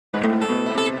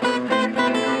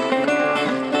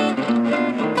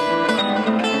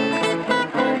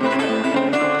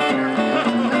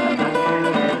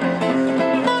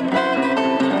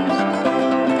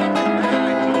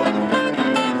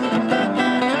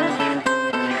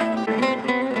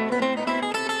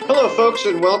Hello, folks,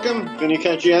 and welcome. Vinny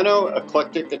Caggiano,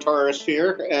 eclectic guitarist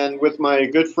here, and with my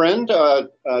good friend,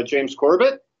 James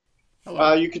Corbett.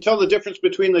 Hello. You can tell the difference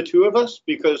between the two of us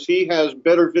because he has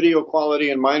better video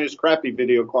quality and mine is crappy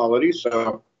video quality,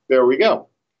 so there we go.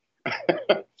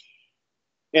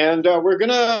 And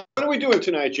what are we doing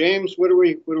tonight, James? What are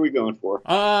we going for?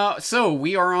 So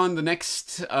we are on the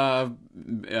next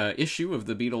issue of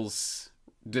the Beatles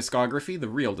discography, the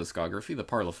real discography, the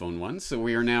Parlophone one. So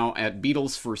we are now at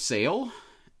Beatles For Sale,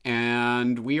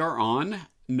 and we are on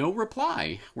No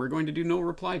Reply. We're going to do No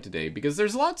Reply today because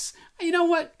there's lots. You know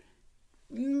what?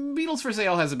 Beatles For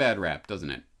Sale has a bad rap,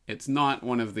 doesn't it? It's not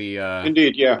one of the...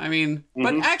 Indeed, yeah. I mean,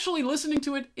 but actually listening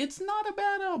to it, it's not a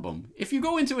bad album. If you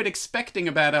go into it expecting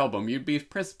a bad album, you'd be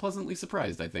pleasantly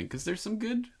surprised, I think, because there's some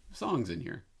good songs in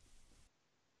here.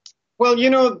 Well,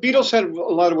 Beatles had a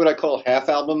lot of what I call half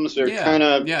albums. They're kind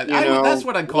of, that's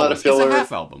what I'd call it. It's a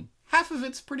half album. Half of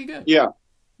it's pretty good. Yeah.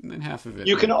 And then half of it...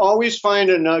 You can always find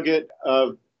a nugget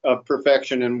of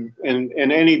perfection in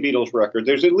any Beatles record.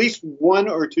 There's at least one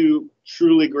or two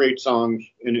truly great songs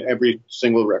in every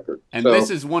single record. And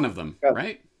this is one of them,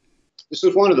 right? This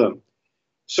is one of them.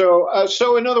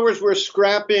 So in other words, we're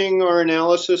scrapping our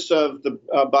analysis of the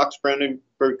Bach's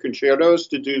Brandenburg concertos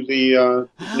to do the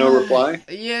No Reply.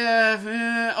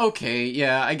 Okay,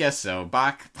 yeah, I guess so.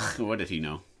 Bach, what did he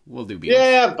know? We'll do Beatles.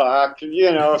 Yeah, Bach,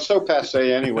 so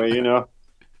passé anyway,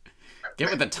 Get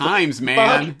with the times,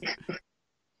 man.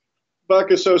 Bach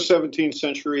is so 17th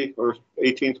century or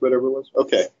 18th, whatever it was.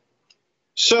 Okay.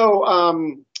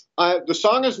 So the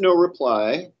song is No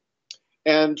Reply.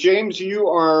 And James, you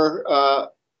are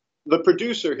the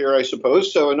producer here, I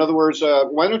suppose. So in other words,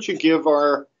 why don't you give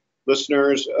our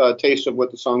listeners a taste of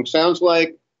what the song sounds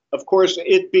like? Of course,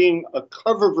 it being a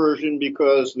cover version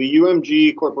because the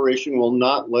UMG Corporation will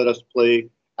not let us play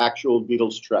actual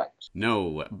Beatles tracks.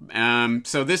 No.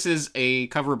 So this is a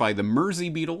cover by the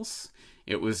Mersey Beatles.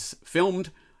 It was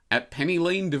filmed at Penny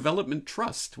Lane Development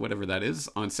Trust, whatever that is,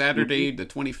 on Saturday, the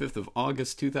 25th of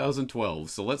August,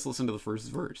 2012. So let's listen to the first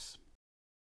verse.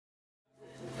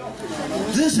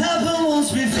 This happened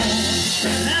once before,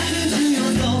 and I came to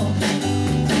your door,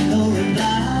 no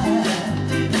reply.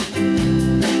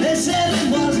 They said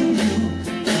it wasn't you,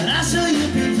 but I saw you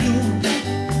be through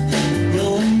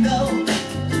your window.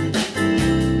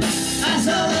 I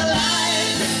saw the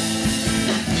light,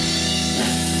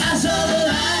 I saw the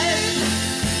light.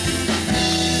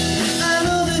 I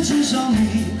know that you saw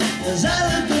me, as I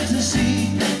looked up to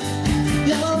see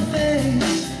your face.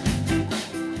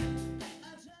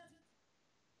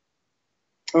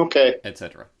 Okay,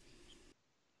 etc.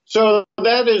 So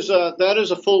that is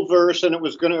a full verse, and it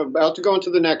was about to go into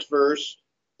the next verse.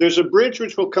 There's a bridge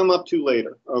which we'll come up to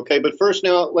later. Okay, but first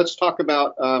now let's talk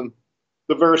about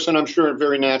the verse, and I'm sure it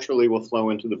very naturally will flow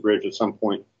into the bridge at some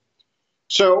point.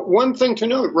 So one thing to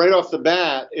note right off the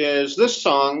bat is this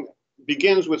song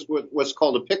begins with what's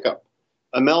called a pickup,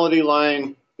 a melody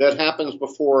line that happens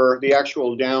before the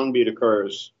actual downbeat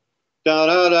occurs. Da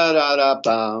da da da da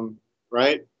bam,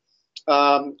 right?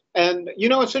 And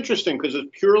it's interesting because it's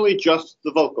purely just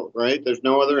the vocal, right? There's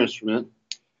no other instrument.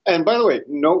 And by the way,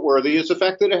 noteworthy is the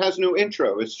fact that it has no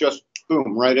intro. It's just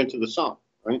boom, right into the song,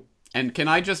 right? And can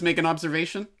I just make an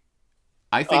observation?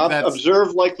 I think that's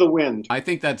observe like the wind. I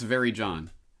think that's very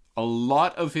John. A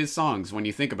lot of his songs, when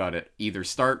you think about it, either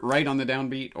start right on the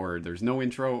downbeat, or there's no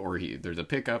intro, or there's a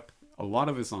pickup. A lot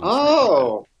of his songs.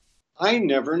 Oh, I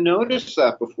never noticed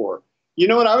that before. You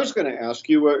know what I was going to ask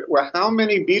you were how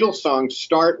many Beatles songs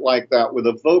start like that with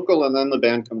a vocal and then the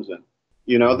band comes in?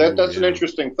 That's an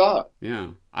interesting thought.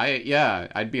 Yeah.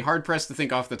 I'd be hard pressed to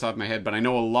think off the top of my head, but I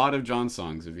know a lot of John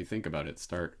songs, if you think about it,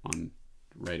 start on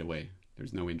right away.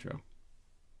 There's no intro.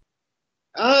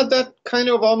 That kind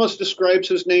of almost describes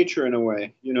his nature in a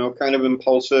way, kind of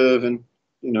impulsive and,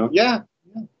 yeah.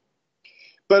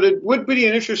 But it would be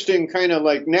an interesting kind of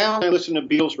like now when I listen to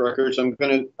Beatles records, I'm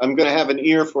gonna have an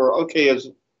ear for as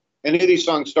any of these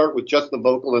songs start with just the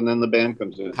vocal and then the band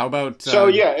comes in. How about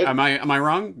am I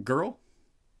wrong? Girl?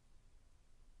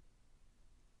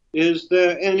 Is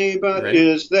there anybody? Right.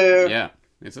 Is there? Yeah,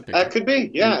 it's a pickup. That could be,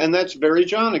 yeah, and that's very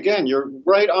John. Again, you're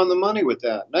right on the money with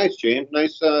that. Nice, James.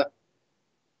 Nice.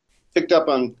 Picked up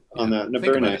on that.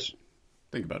 Very nice.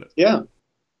 Think about it. Yeah.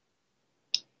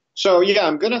 So, yeah,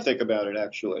 I'm going to think about it,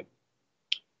 actually.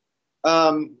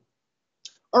 All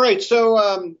right,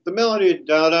 so the melody,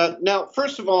 da-da. Now,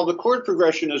 first of all, the chord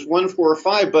progression is 1, 4,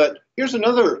 5, but here's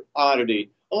another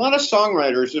oddity. A lot of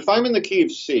songwriters, if I'm in the key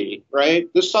of C, right,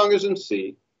 this song is in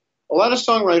C, a lot of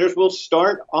songwriters will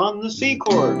start on the C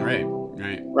chord.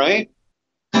 Right?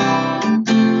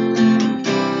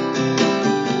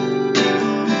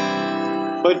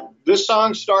 But This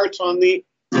song starts on the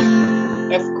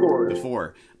F chord. The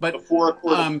 4. But the 4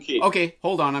 chord key. Okay,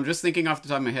 hold on. I'm just thinking off the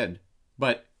top of my head.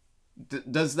 But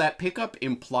does that pickup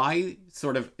imply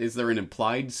sort of, is there an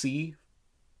implied C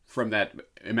from that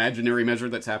imaginary measure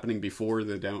that's happening before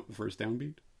the first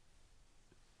downbeat?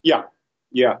 Yeah.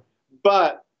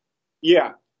 But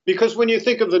yeah, because when you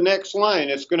think of the next line,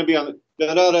 it's going to be on the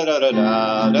da da da da da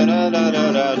da da da da da da da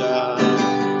da da da.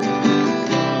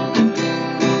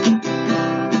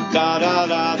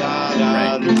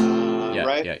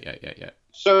 Right? Yeah.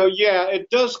 So yeah, it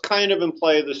does kind of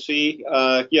imply the C.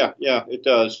 Yeah, it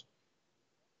does.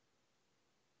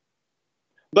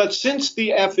 But since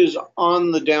the F is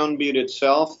on the downbeat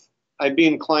itself, I'd be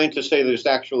inclined to say there's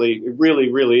actually, it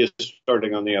really is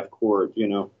starting on the F chord,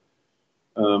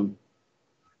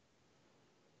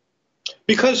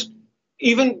 because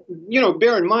even,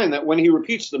 bear in mind that when he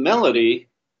repeats the melody,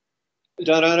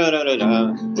 da da da da da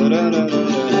da da da da da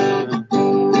da.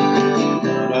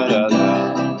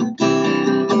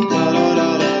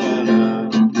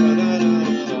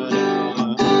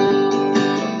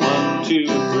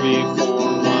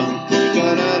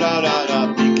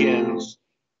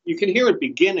 You can hear it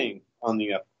beginning on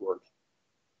the F chord.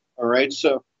 All right,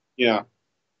 so yeah,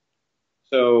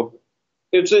 so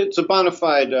it's a bona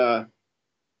fide,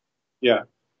 yeah.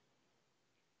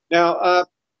 Now,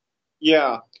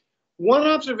 one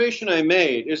observation I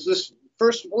made is this.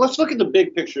 First, let's look at the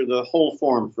big picture, the whole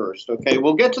form first. Okay,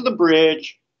 we'll get to the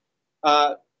bridge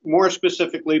more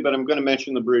specifically, but I'm going to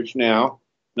mention the bridge now,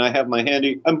 and I have my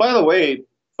handy. And by the way,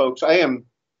 folks, I am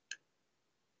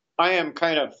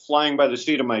kind of flying by the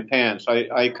seat of my pants.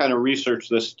 I kind of researched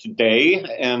this today,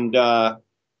 and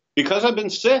because I've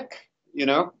been sick,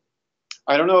 I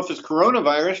don't know if it's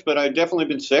coronavirus, but I've definitely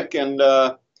been sick. And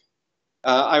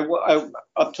I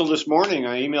up till this morning,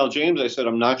 I emailed James. I said,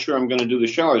 I'm not sure I'm going to do the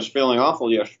show. I was feeling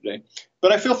awful yesterday,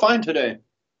 but I feel fine today.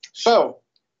 So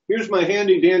here's my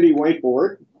handy dandy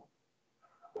whiteboard.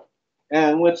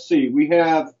 And let's see, we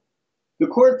have the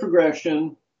chord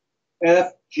progression,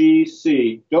 F, G,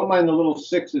 C. Don't mind the little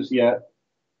sixes yet.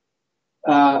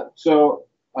 So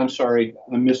I'm sorry,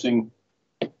 I'm missing.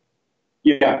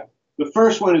 Yeah, the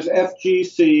first one is F, G,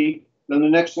 C. Then the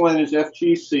next line is F,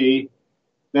 G, C.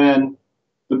 Then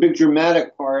the big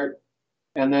dramatic part,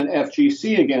 and then F, G,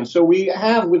 C again. So we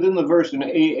have within the verse an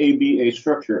A, B, A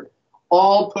structure.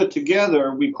 All put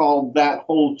together, we call that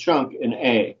whole chunk an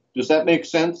A. Does that make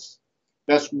sense?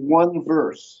 That's one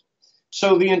verse.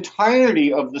 So the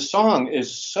entirety of the song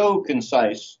is so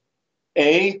concise.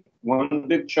 A, one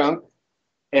big chunk.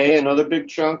 A, another big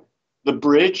chunk. The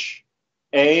bridge,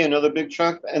 A, another big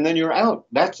chunk. And then you're out.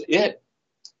 That's it.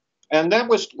 And that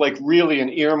was like really an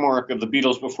earmark of the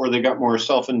Beatles before they got more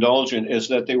self-indulgent, is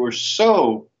that they were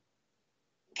so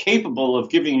capable of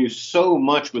giving you so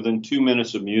much within 2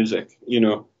 minutes of music.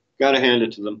 Got to hand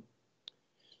it to them.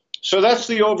 So that's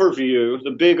the overview,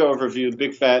 the big overview, the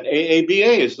big fat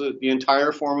AABA is the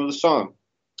entire form of the song.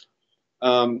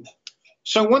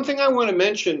 So one thing I want to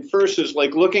mention first is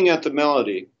like looking at the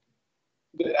melody.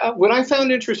 What I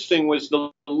found interesting was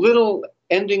the little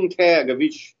ending tag of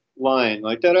each line,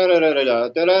 like da da da da da da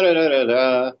da da da da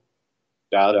da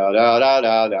da da da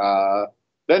da da.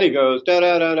 Then he goes da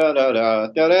da da da da da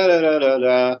da da da da da da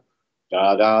da da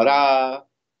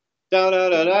da da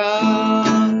da da.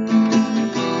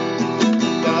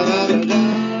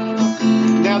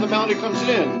 Now the melody comes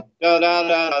in. Da da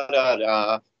da da da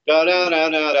da da da da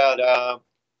da da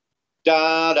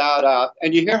da da da.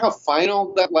 And you hear how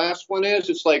final that last one is?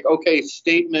 It's like, okay,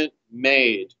 statement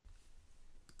made.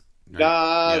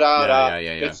 Da da da.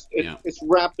 It's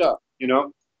wrapped up,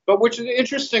 But what's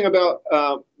interesting about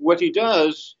what he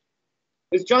does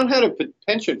is John had a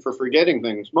penchant for forgetting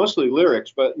things, mostly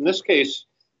lyrics, but in this case,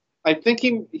 I think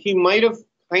he might have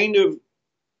kind of,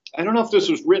 I don't know if this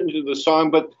was written to the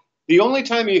song, but the only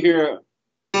time you hear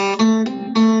that's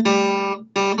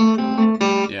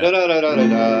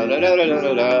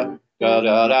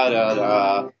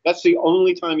the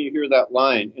only time you hear that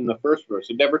line in the first verse.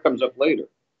 It never comes up later.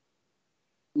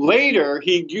 Later,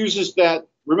 he uses that,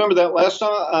 remember that last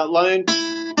line?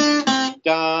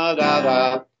 Da, da,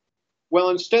 da. Well,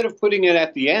 instead of putting it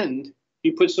at the end,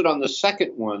 he puts it on the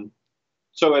second one.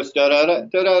 So it's da da da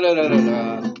da da da da da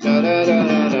da da da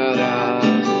da da da.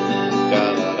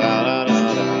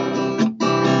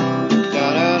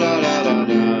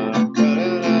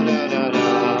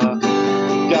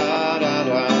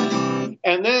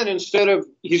 And then instead of,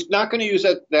 he's not going to use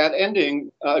that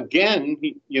ending again,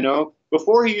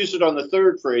 before he used it on the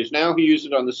third phrase, now he used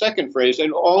it on the second phrase,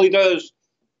 and all he does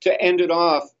to end it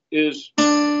off is,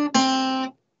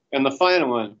 and the final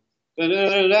one, da, da,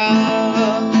 da,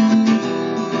 da,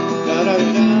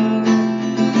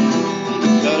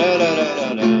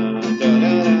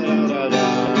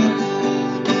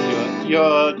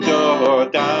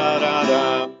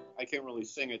 I can't really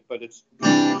sing it, but it's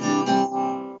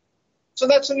so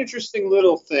that's an interesting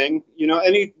little thing, you know.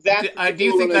 Any that Do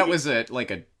you think one that was a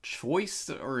choice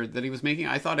or that he was making?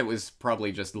 I thought it was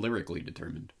probably just lyrically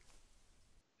determined.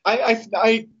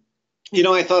 You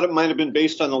know, I thought it might have been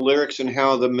based on the lyrics and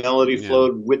how the melody Yeah.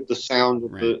 flowed with the sound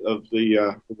of Right.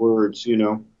 the words. You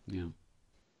know, Yeah.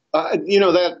 you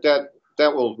know that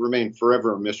will remain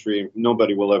forever a mystery.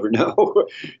 Nobody will ever know,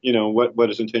 you know, what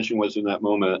his intention was in that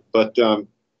moment. But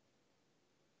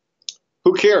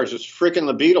who cares? It's freaking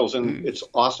the Beatles, and it's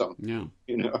awesome. Yeah.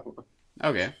 You know.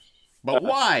 Okay. But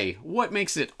why? What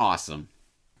makes it awesome?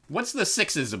 What's the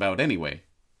sixes about anyway?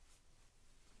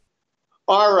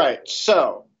 All right,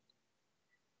 so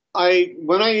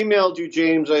when I emailed you,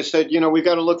 James, I said, you know, we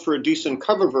got to look for a decent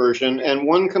cover version. And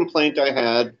one complaint I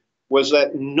had was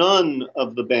that none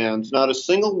of the bands, not a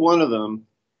single one of them,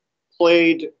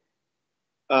 played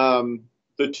the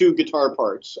two guitar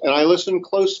parts. And I listened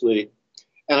closely,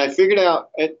 and I figured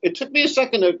out. It took me a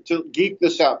second to geek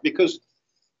this out because,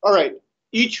 all right,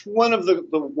 each one of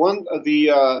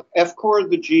the F chord,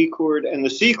 the G chord, and the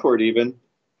C chord even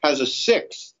has a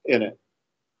sixth in it.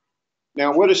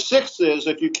 Now, what a sixth is,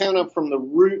 if you count up from the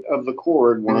root of the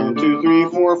chord, 1, 2, 3,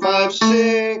 4, 5,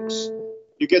 6,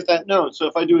 you get that note. So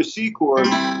if I do a C chord,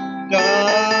 da,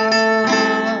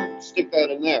 stick that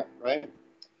in there, right?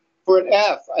 For an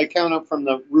F, I count up from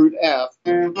the root F,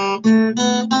 1,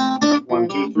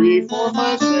 2, 3, 4,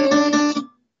 5, 6.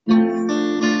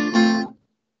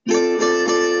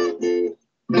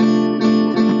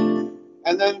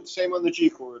 And then same on the G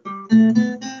chord.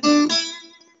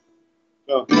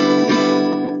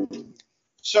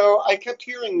 So I kept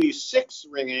hearing these six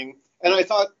ringing, and I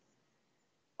thought,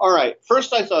 all right,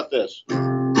 first I thought this,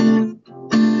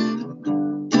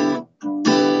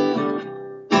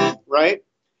 right?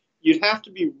 You'd have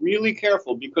to be really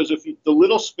careful because if the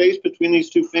little space between these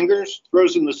two fingers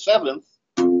throws in the seventh,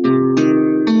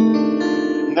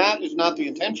 that is not the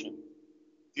intention.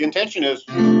 The intention is,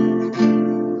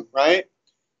 right?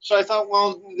 So I thought,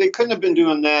 well, they couldn't have been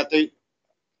doing that.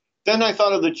 Then I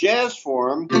thought of the jazz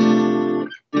form,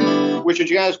 which a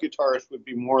jazz guitarist would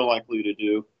be more likely to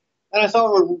do. And I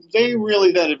thought, were they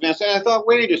really that advanced? And I thought,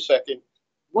 wait a second.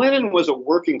 Lennon was a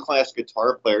working class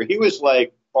guitar player. He was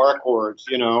like bar chords,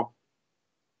 you know.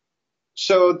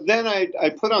 So then I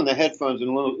put on the headphones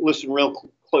and listened real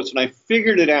close, and I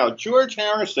figured it out. George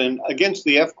Harrison, against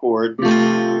the F chord,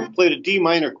 played a D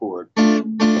minor chord.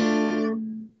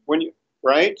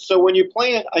 Right? So when you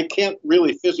play it, I can't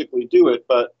really physically do it,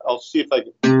 but I'll see if I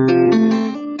can.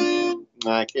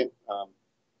 I can't.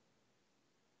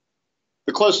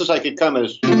 The closest I could come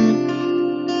is.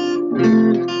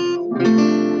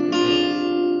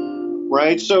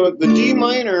 Right? So the D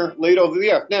minor laid over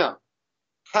the F. Now,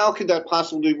 how could that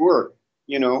possibly work?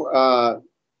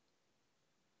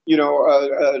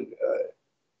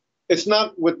 It's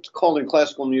not what's called in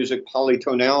classical music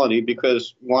polytonality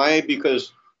because why?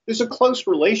 Because there's a close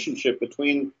relationship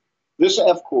between this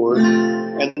F chord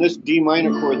and this D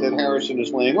minor chord that Harrison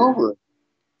is laying over it.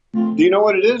 Do you know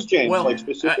what it is, James? Well, like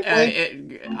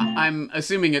specifically? I'm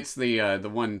assuming it's the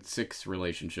 1-6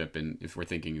 relationship, if we're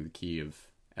thinking of the key of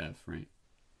F, right?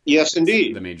 Yes,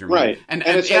 indeed. The major minor. Right. And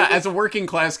yeah, as a working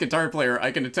class guitar player,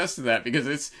 I can attest to that because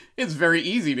it's very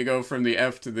easy to go from the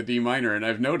F to the D minor, and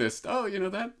I've noticed,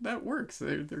 that works.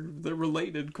 They're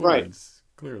related chords,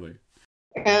 clearly.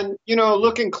 And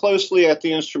looking closely at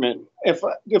the instrument,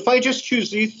 if I just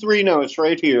choose these three notes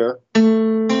right here,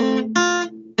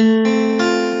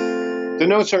 the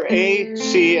notes are A,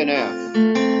 C, and F.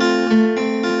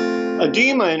 A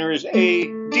D minor is A,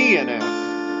 D, and F.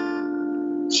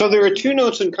 So there are two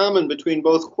notes in common between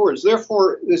both chords.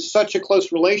 Therefore, there's such a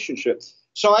close relationship.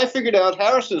 So I figured out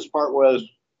Harrison's part was.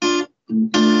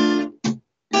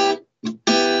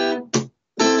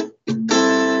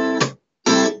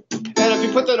 And if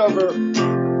you put that over,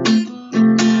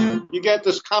 you get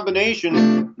this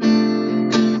combination.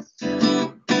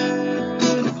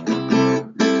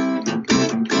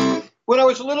 What I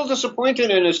was a little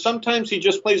disappointed in is sometimes he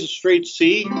just plays a straight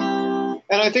C.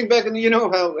 And I think back in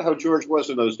how George was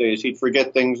in those days. He'd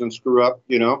forget things and screw up,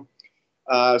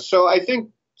 So I think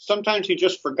sometimes he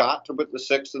just forgot to put the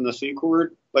sixth in the C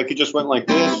chord. Like he just went like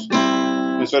this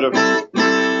instead of.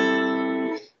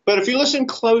 But if you listen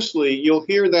closely, you'll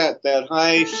hear that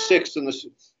high sixth in the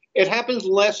C. It happens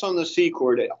less on the C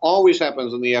chord. It always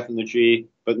happens on the F and the G,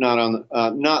 but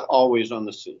not always on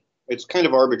the C. It's kind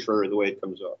of arbitrary the way it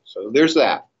comes off. So there's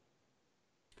that.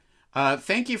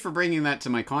 Thank you for bringing that to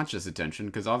my conscious attention,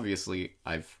 because obviously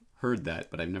I've heard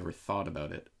that, but I've never thought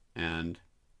about it. And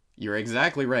you're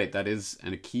exactly right. That is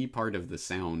a key part of the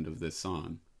sound of this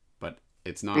song, but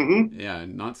it's not,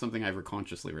 not something I ever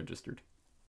consciously registered.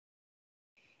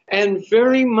 And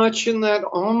very much in that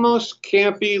almost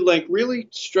campy, like really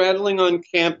straddling on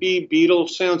campy Beatles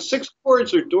sound. 6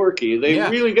 chords are dorky. They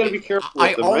really got to be careful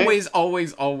with them, always,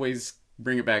 right? always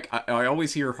bring it back. I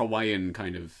always hear Hawaiian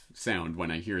kind of sound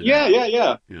when I hear that.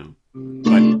 Yeah. You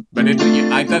know, but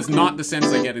that's not the sense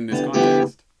I get in this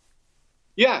context.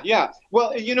 Yeah.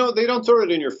 Well, they don't throw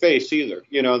it in your face either.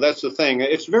 That's the thing.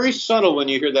 It's very subtle when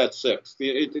you hear that 6.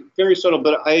 It's very subtle,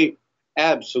 but I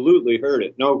absolutely heard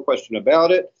it. No question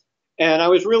about it. And I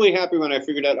was really happy when I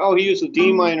figured out, he used the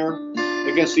D minor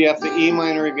against the F, the E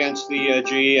minor against the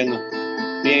G, and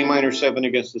the A minor 7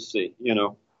 against the C,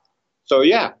 So,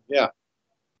 yeah.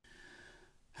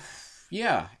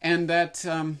 Yeah, and that,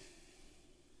 I'm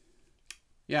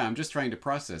just trying to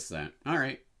process that. All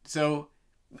right, so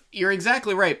you're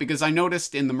exactly right, because I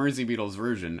noticed in the Mersey Beatles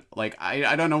version, like,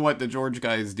 I don't know what the George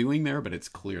guy is doing there, but it's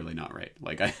clearly not right.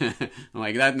 Like, I'm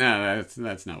like, that's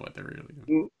not what they're really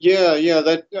doing. Yeah,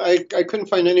 that I couldn't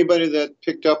find anybody that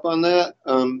picked up on that.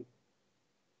 I'm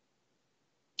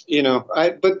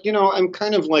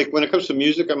kind of like, when it comes to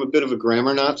music, I'm a bit of a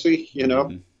grammar Nazi,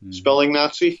 spelling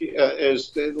Nazi, I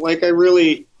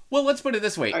really... Well, let's put it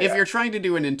this way. If you're trying to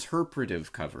do an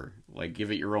interpretive cover, like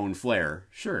give it your own flair,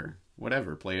 sure,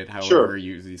 whatever, play it however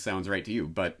it sounds right to you.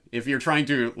 But if you're trying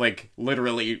to, like,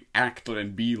 literally act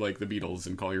and be like the Beatles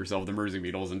and call yourself the Mersey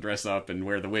Beatles and dress up and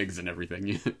wear the wigs and everything,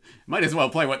 you might as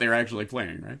well play what they're actually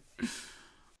playing, right?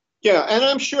 Yeah, and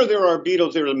I'm sure there are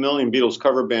a million Beatles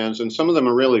cover bands, and some of them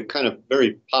are really kind of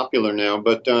very popular now,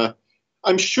 but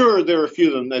I'm sure there are a few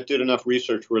of them that did enough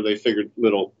research where they figured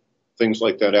little things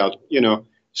like that out.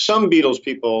 Some Beatles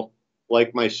people,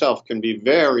 like myself, can be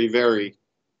very, very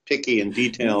picky and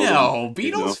detailed. No,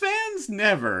 Beatles fans?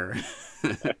 Never.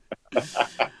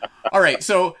 All right,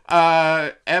 so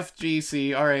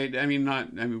FGC, all right,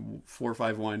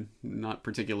 4-5-1, not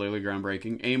particularly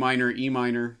groundbreaking. A minor, E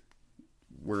minor,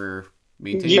 we're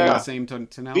maintaining the same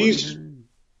tonality.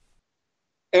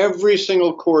 Every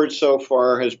single chord so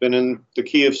far has been in the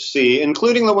key of C,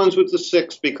 including the ones with the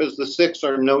 6, because the 6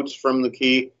 are notes from the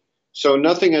key. So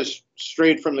nothing is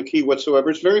straight from the key whatsoever.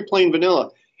 It's very plain vanilla.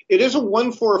 It is a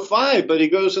 1-4-5, but he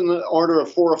goes in the order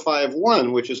of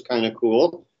 4-5-1, which is kind of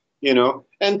cool,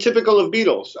 and typical of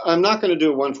Beatles. I'm not going to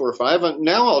do a 1-4-5.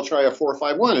 Now I'll try a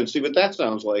 4-5-1 and see what that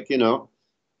sounds like,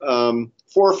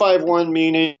 4-5-1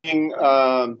 meaning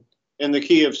in the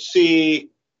key of C,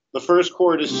 the first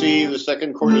chord is C, the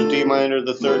second chord is D minor,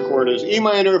 the third chord is E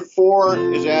minor, 4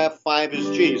 is F, 5 is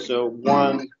G. So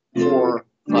 1, 4,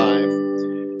 5,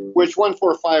 which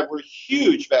 1-4-5 were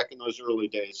huge back in those early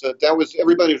days. So that was,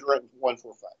 everybody was writing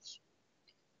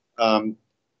 1-4-5s.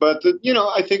 But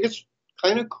I think it's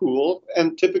kind of cool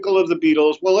and typical of the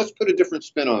Beatles. Well, let's put a different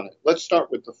spin on it. Let's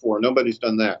start with the 4. Nobody's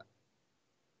done that.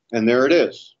 And there it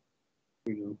is.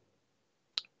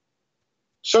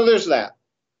 So there's that.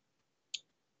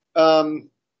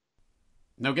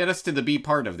 Now get us to the B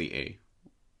part of the A,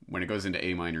 when it goes into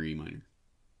A minor, E minor.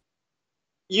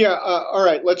 Yeah, all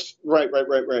right,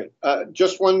 right.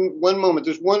 Just one moment.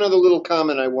 There's one other little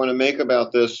comment I want to make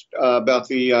about this, about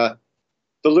the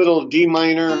little D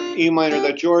minor, E minor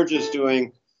that George is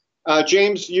doing.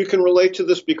 James, you can relate to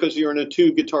this because you're in a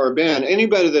 2-guitar band.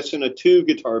 Anybody that's in a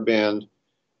 2-guitar band,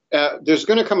 there's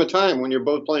going to come a time when you're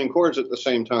both playing chords at the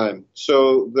same time.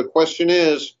 So the question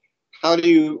is, how do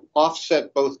you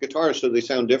offset both guitars so they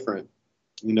sound different?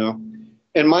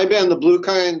 In my band, the Blue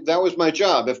Kind, that was my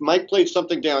job. If Mike played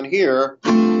something down here,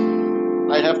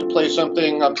 I'd have to play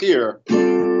something up here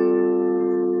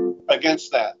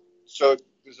against that. So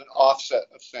there's an offset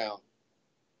of sound.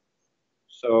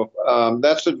 So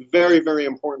that's a very, very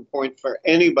important point for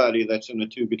anybody that's in a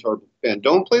 2-guitar band.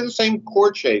 Don't play the same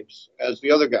chord shapes as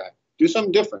the other guy. Do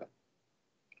something different.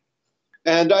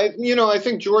 And I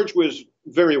think George was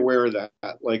very aware of that.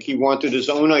 Like, he wanted his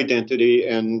own identity,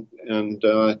 and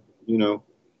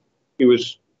he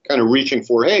was kind of reaching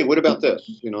for, hey, what about this?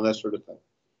 That sort of thing.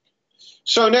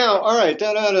 So now, all right,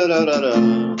 da da da da da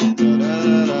da.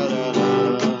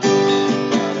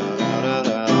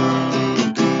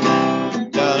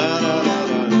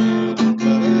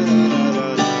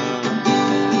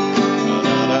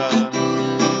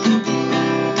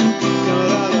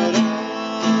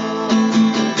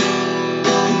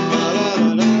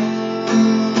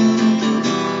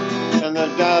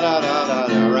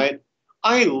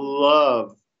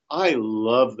 I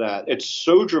love that. It's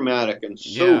so dramatic and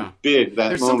so big, that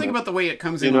There's moment. Something about the way it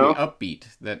comes in on the upbeat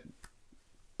that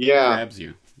Yeah. grabs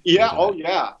you. Yeah. Into Oh, that.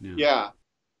 yeah. Yeah. Yeah.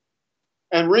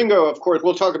 And Ringo, of course,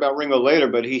 we'll talk about Ringo later,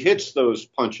 but he hits those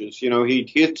punches. You know, he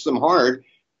hits them hard.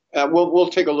 We'll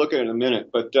take a look at it in a minute.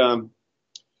 But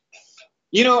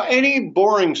you know, any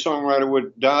boring songwriter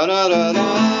would da da da da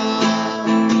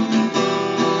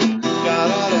da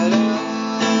da da da.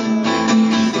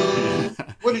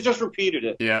 Would have just repeated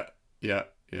it. Yeah, yeah,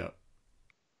 yeah.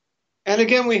 And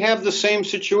again, we have the same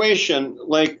situation,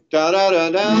 like da da da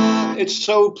da. It's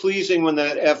so pleasing when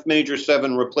that F major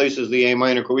 7 replaces the A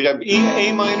minor chord. We'd have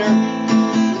A minor,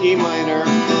 E minor,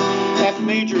 F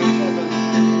major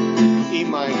 7, E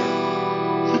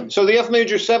minor. So the F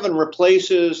major 7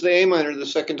 replaces the A minor the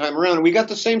second time around, and we got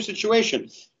the same situation.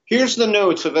 Here's the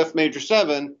notes of F major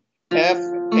 7, F,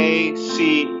 A,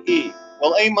 C, E.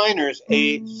 Well, A minor is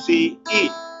A, C, E.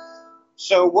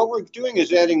 So what we're doing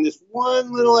is adding this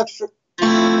one little extra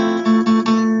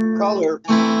color,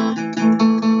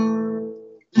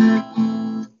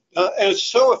 and it's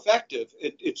so effective.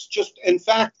 It's just, in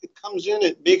fact, it comes in,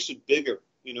 it makes it bigger.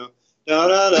 You know, da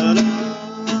da da da,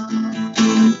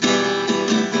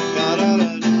 da da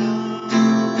da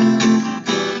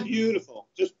da. Beautiful,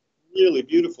 just really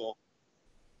beautiful.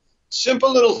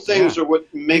 Simple little things Yeah. are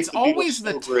what make It's the Beatles always so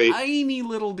the great. tiny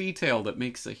little detail that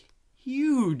makes a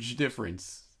huge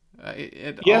difference.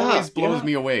 It Yeah, always blows yeah.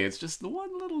 me away. It's just the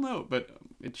one little note, but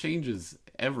it changes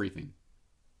everything.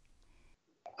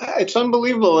 It's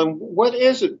unbelievable. And what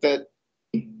is it that,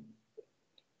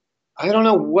 I don't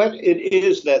know what it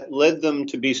is that led them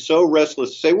to be so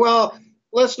restless to say, well,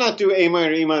 let's not do A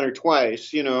minor, E minor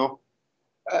twice, you know.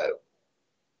 Uh,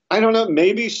 I don't know.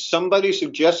 Maybe somebody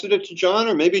suggested it to John,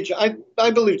 or maybe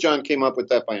I believe John came up with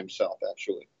that by himself,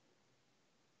 actually.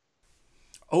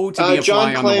 Oh, to be a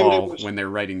John fly on the claimed it wall was, when they're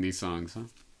writing these songs, huh?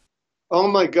 oh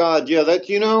my God, yeah, that,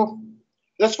 you know,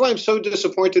 that's why I'm so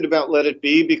disappointed about Let It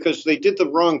Be, because they did the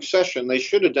wrong session. They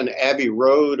should have done Abbey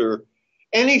Road or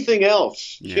anything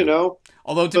else, you Yeah. know.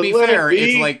 Although to But be Let It fair,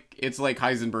 Be, it's like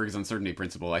Heisenberg's uncertainty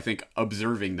principle. I think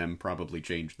observing them probably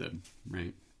changed them,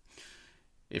 right?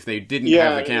 If they didn't have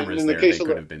yeah, the cameras in the there, they case of,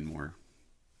 could have been more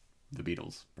the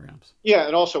Beatles, perhaps. yeah,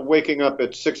 and also waking up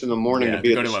at 6 in the morning to Yeah, to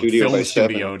be at go the to a studio by film 7.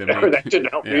 studio to That make. didn't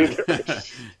help Yeah, either.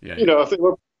 yeah, You yeah. know, if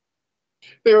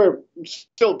they were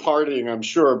still partying, I'm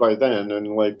sure, by then,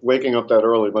 and like waking up that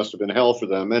early must have been hell for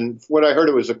them. And what I heard,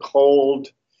 it was a cold,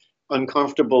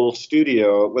 uncomfortable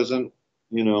studio. It wasn't,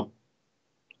 you know,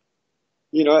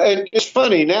 and it's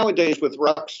funny nowadays with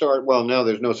rock star. Well, now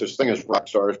there's no such thing as rock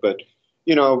stars, but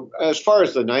you know, as far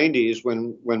as the '90s,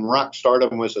 when rock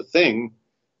stardom was a thing,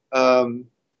 um,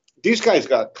 these guys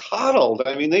got coddled.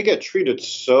 I mean, they get treated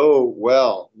so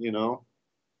well. You know,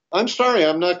 I'm sorry,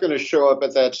 I'm not going to show up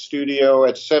at that studio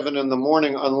at 7 in the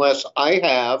morning unless I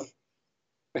have,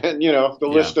 and you know, the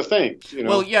Yeah. list of things. You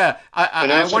Well, know, yeah, and I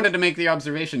that's wanted to make the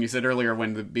observation you said earlier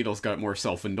when the Beatles got more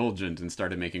self-indulgent and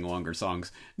started making longer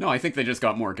songs. No, I think they just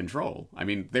got more control. I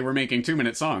mean, they were making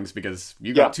 2-minute songs because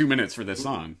you got yeah, 2 minutes for this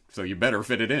song, so you better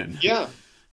fit it in. yeah.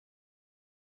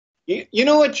 You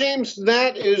know what, James?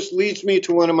 That is leads me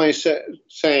to one of my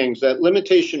sayings that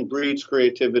limitation breeds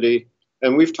creativity,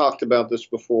 and we've talked about this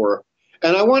before.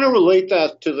 And I want to relate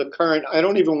that to the current. I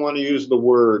don't even want to use the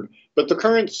word, but the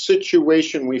current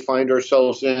situation we find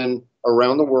ourselves in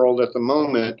around the world at the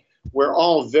moment. We're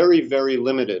all very, very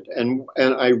limited, and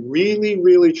I really,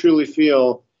 really, truly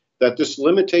feel that this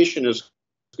limitation is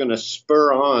going to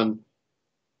spur on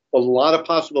a lot of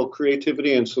possible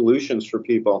creativity and solutions for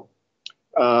people.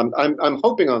 I'm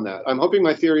hoping on that. I'm hoping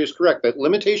my theory is correct, that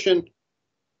limitation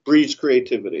breeds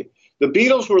creativity. The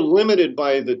Beatles were limited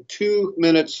by the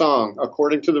 2-minute song,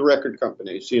 according to the record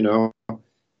companies, you know,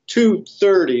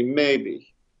 2:30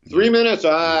 maybe. 3 minutes,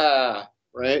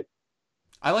 right?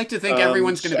 I like to think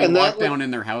everyone's going to be And locked that, down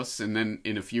in their house, and then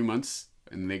in a few months,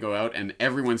 and they go out, and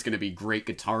everyone's going to be great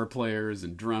guitar players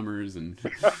and drummers, and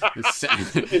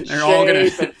they're all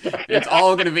going to. It's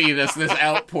all going to be this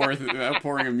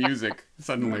outpouring of music.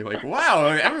 Suddenly, like, wow,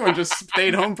 everyone just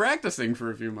stayed home practicing for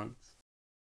a few months.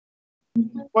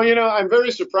 well, you know, I'm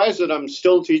very surprised that I'm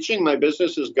still teaching. My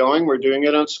business is going. We're doing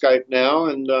it on Skype now,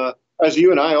 and as you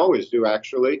and I always do,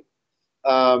 actually.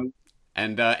 Um,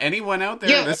 And anyone out there,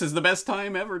 yeah, this is the best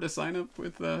time ever to sign up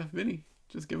with Vinny.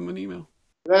 Just give him an email.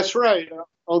 that's right.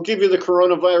 I'll give you the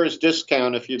coronavirus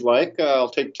discount if you'd like. I'll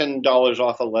take $10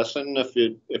 off a lesson if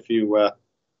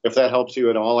that helps you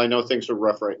at all. I know things are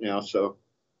rough right now, so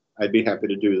I'd be happy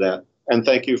to do that. And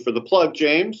thank you for the plug,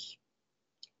 James.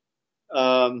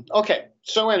 Okay,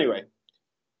 so anyway,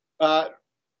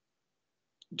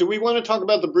 do we want to talk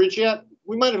about the bridge yet?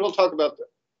 We might as well talk about the.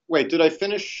 Wait, did I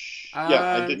finish?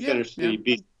 Yeah, I did Yeah, finish yeah, the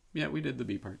beat. yeah. We did the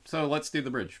B part, so let's do the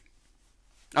bridge.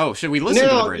 Oh, should we listen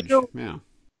to the bridge? Yeah.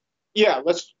 Yeah,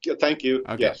 let's. Thank you.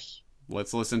 Okay. Yes.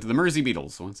 Let's listen to the Mersey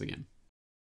Beatles once again.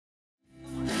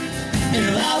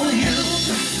 If I were you,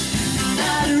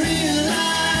 I'd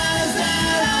realize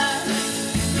that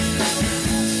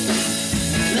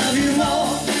I love you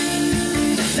more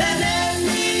than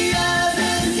any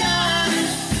other guy,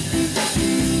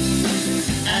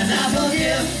 and I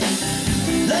forgive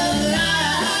the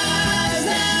lies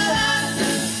that I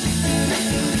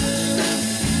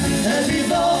heard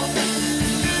before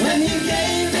when you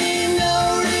gave me no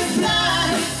reply.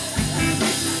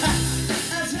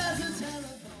 I tried to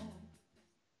telephone.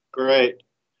 Great.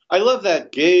 I love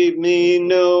that. Gave me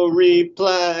no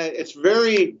reply. It's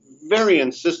very, very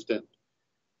insistent.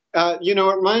 You know,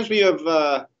 it reminds me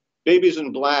of Babies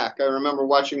in Black. I remember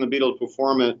watching the Beatles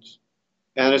performance,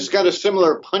 and it's got a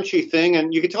similar punchy thing.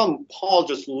 And you can tell Paul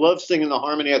just loves singing the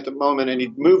harmony at the moment, and he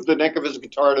moved the neck of his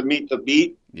guitar to meet the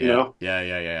beat. Yeah, You know?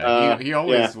 yeah. He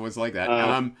always was like that.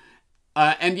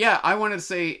 And yeah, I wanted to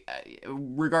say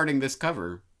regarding this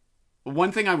cover,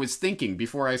 one thing I was thinking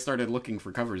before I started looking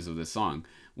for covers of this song,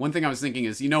 one thing I was thinking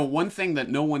is, you know, one thing that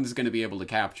no one's going to be able to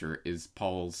capture is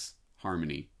Paul's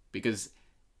harmony, because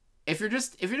if you're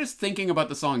just thinking about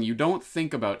the song, you don't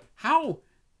think about how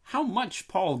much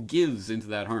Paul gives into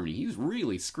that harmony. He's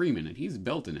really screaming it. He's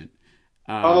belting it.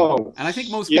 And I think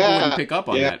most people wouldn't pick up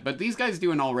on that, but these guys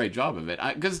do an all right job of it.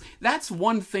 Because that's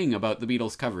one thing about the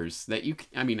Beatles covers that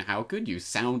I mean, how could you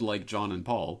sound like John and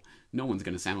Paul? No one's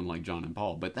going to sound like John and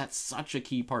Paul, but that's such a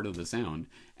key part of the sound,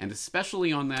 and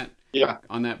especially on that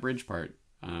bridge part.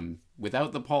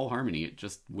 Without the Paul harmony, it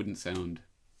just wouldn't sound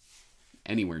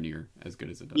anywhere near as good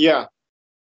as it does. Yeah.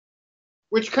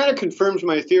 Which kind of confirms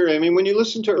my theory. I mean, when you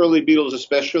listen to early Beatles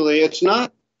especially, it's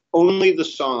not only the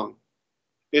song.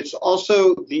 It's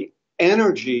also the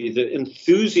energy, the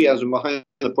enthusiasm behind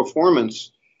the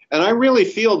performance. And I really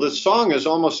feel the song is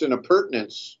almost an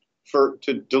appurtenance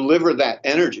to deliver that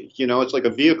energy. You know, it's like a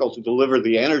vehicle to deliver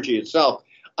the energy itself.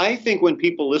 I think when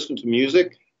people listen to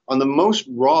music, on the most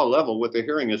raw level, what they're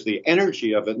hearing is the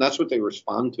energy of it, and that's what they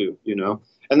respond to, you know.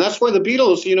 And that's why the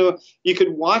Beatles, you know, you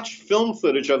could watch film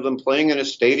footage of them playing in a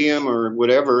stadium or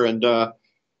whatever, and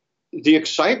the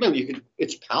excitement,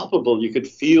 it's palpable. You could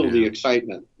feel the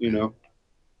excitement, you know.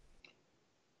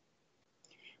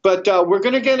 But we are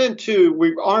going to get into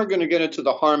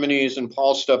the harmonies and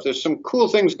Paul stuff. There's some cool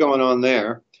things going on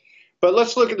there. But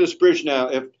let's look at this bridge now.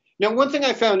 Now, one thing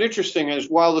I found interesting is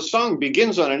while the song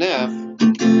begins on an F,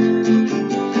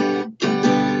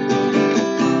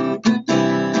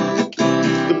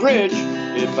 the bridge,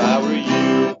 if I were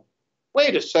you.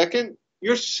 Wait a second.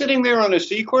 You're sitting there on a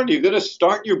C chord. You're going to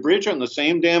start your bridge on the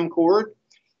same damn chord?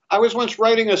 I was once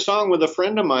writing a song with a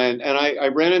friend of mine, and I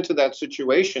ran into that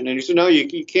situation. And he said, no,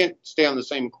 you can't stay on the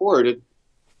same chord.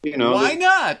 You know, why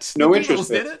not? No the interest.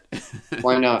 Beatles did it.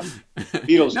 Why not?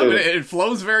 Beatles did it. It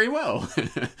flows very well.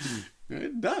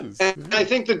 It does. And I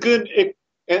think the good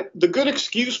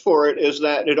excuse for it is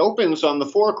that it opens on the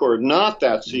 4 chord, not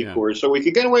that C chord. So we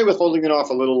could get away with holding it off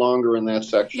a little longer in that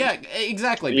section. Yeah,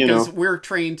 exactly. Because we're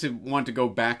trained to want to go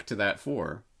back to that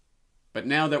 4. But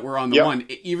now that we're on the 1,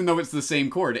 even though it's the same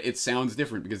chord, it sounds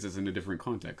different because it's in a different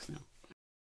context now.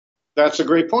 That's a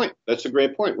great point. That's a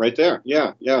great point right there.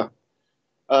 Yeah, yeah.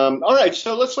 All right,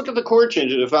 so let's look at the chord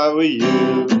changes. If I were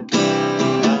you.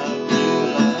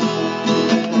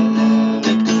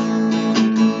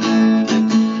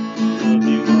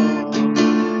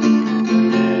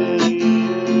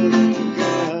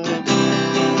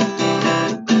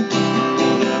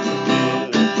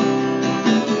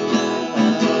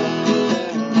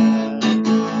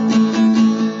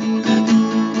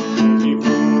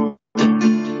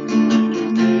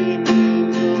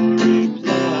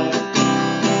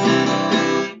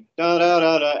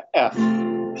 F.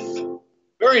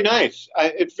 Very nice.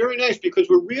 It's very nice because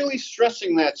we're really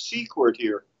stressing that C chord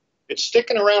here. It's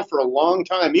sticking around for a long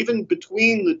time, even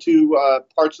between the two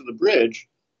parts of the bridge.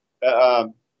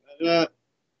 And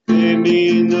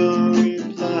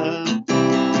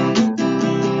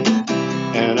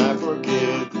I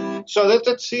forgive. So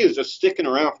that C is just sticking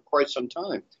around for quite some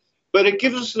time. But it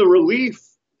gives us the relief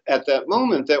at that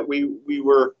moment that we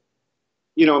were,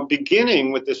 you know,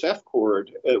 beginning with this F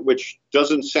chord, which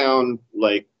doesn't sound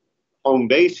like home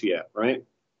base yet, right?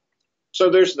 So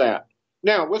there's that.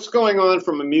 Now, what's going on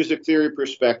from a music theory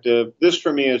perspective? This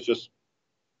for me is just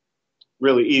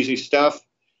really easy stuff.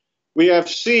 We have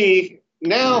C.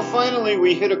 Now, finally,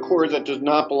 we hit a chord that does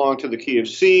not belong to the key of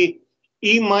C.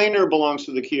 E minor belongs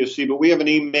to the key of C, but we have an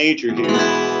E major here.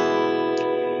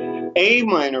 A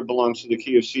minor belongs to the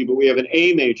key of C, but we have an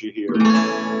A major here.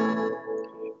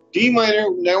 D minor,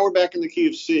 now we're back in the key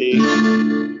of C.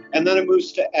 and then it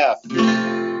moves to F,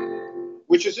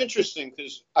 which is interesting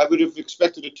because I would have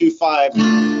expected a 2/5,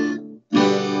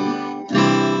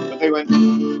 but they went.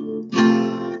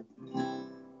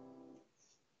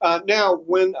 Now,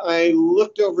 when I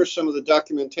looked over some of the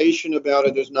documentation about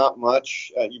it, there's not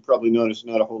much. You probably noticed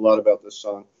not a whole lot about this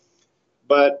song.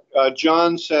 But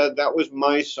John said that was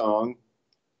my song.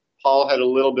 Paul had a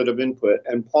little bit of input,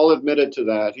 and Paul admitted to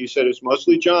that. He said it's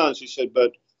mostly John's. He said,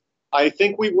 but I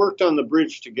think we worked on the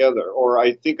bridge together, or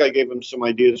I think I gave him some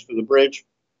ideas for the bridge.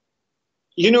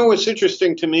 You know, what's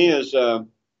interesting to me is I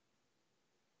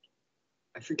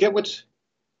forget what's.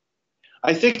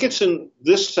 I think it's in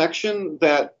this section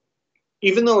that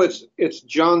even though it's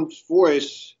John's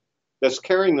voice that's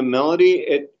carrying the melody,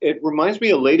 it reminds me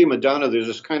of Lady Madonna. There's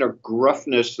this kind of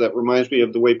gruffness that reminds me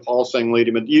of the way Paul sang Lady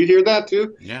Madonna. You hear that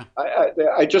too? Yeah.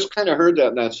 I just kind of heard that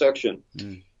in that section.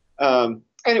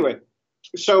 Anyway,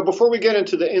 so before we get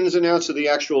into the ins and outs of the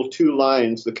actual two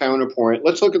lines, the counterpoint,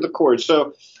 let's look at the chords.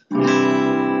 So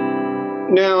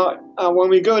now when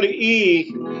we go to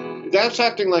E, that's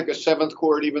acting like a seventh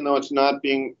chord, even though it's not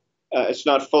being, it's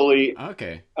not fully.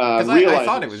 Okay. Because I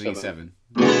thought it was E7.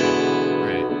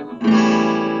 Right.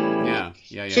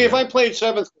 Yeah. See, if I played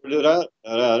seventh chord,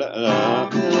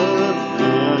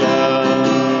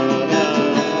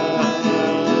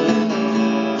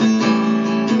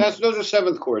 those are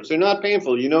seventh chords. They're not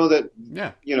painful. You know that.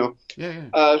 Yeah. You know. Yeah.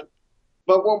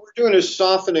 But what we're doing is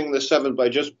softening the seventh by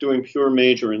just doing pure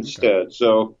major instead. Okay.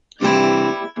 So.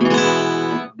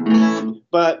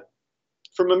 But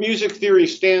from a music theory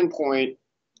standpoint,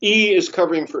 E is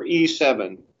covering for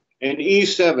E7, and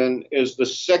E7 is a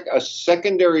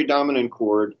secondary dominant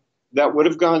chord that would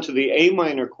have gone to the A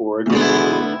minor chord,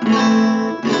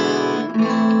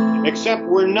 except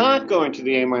we're not going to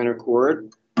the A minor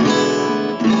chord.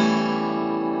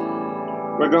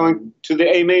 We're going to the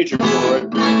A major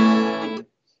chord,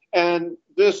 and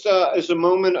this is a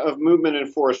moment of movement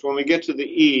and force. When we get to the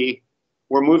E,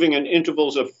 we're moving in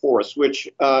intervals of force, which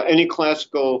any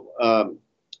classical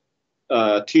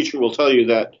teacher will tell you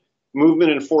that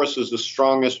movement and force is the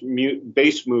strongest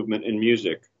bass movement in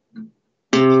music.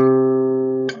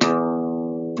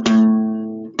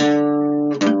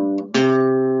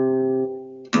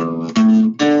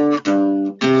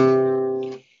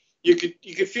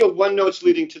 You could feel one note's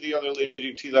leading to the other,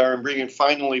 and bringing it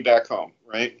finally back home,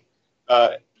 right?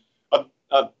 A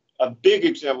big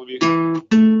example would be.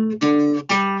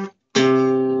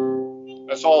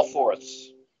 That's all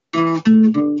fourths.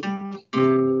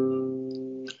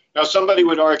 Now, somebody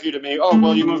would argue to me, oh,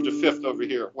 well, you moved a fifth over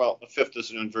here. Well, a fifth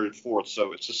is an inverted fourth,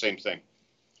 so it's the same thing.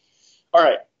 All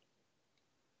right.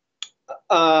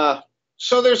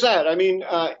 So there's that. I mean,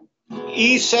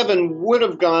 E7 would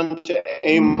have gone to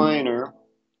A minor,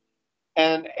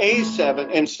 and A7,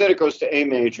 instead it goes to A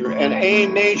major, and A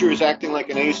major is acting like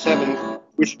an A7,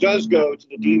 which does go to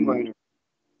the D minor.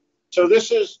 So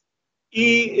this is,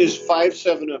 E is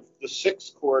 5/7 of the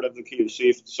sixth chord of the key of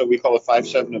C, so we call it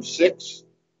 5/7 of 6,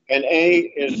 and A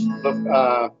is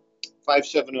the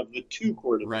 5/7 of the 2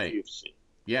 chord of the key of C.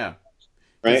 Yeah.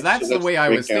 Right? That's the way I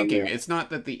was thinking. It's not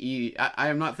that the E, I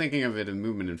am not thinking of it in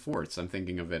movement and force. I'm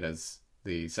thinking of it as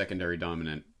the secondary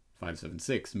dominant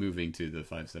 5/7/6 moving to the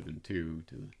 5/7/2 to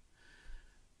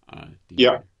the D.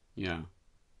 Yeah.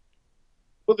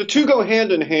 Well, the two go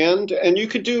hand in hand, and you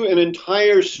could do an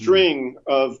entire string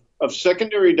of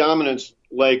secondary dominants,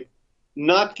 like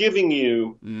not giving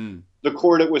you the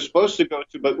chord it was supposed to go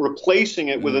to, but replacing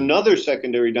it with another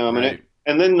secondary dominant, right.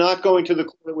 And then not going to the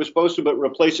chord it was supposed to, but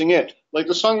replacing it. Like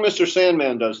the song Mr.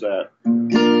 Sandman does that.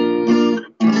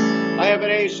 I have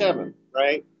an A7,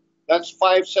 right? That's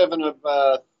 5/7 of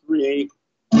 3/8,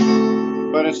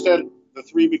 but instead the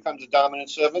 3 becomes a dominant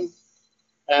 7,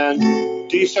 and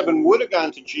D7 would have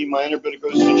gone to G minor, but it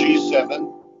goes to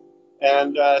G7.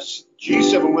 And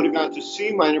G7 would have gone to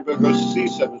C minor, but it goes to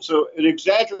C7. So an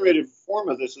exaggerated form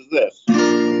of this is this.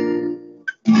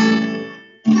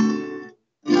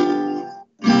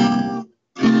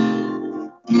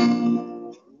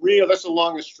 Real, that's the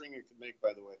longest string you can make,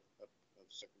 by the way, of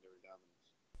secondary dominance.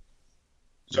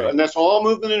 So, and that's all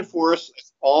movement and force,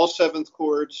 all seventh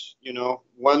chords, you know,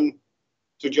 one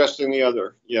suggesting the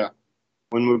other. Yeah,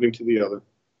 one moving to the other.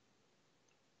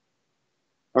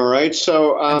 All right,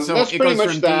 so, that's pretty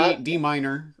much that. D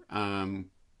minor,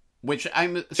 which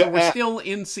we're still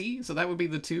in C, so that would be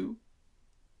the 2.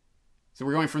 So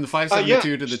we're going from the 5/7 to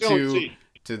 2 to the 2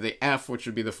 to the F, which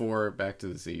would be the 4, back to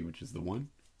the C, which is the 1.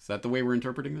 Is that the way we're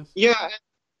interpreting this? Yeah,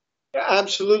 Yeah,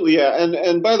 absolutely, yeah.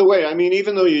 And by the way, I mean,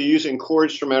 even though you're using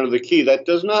chords from out of the key, that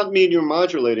does not mean you're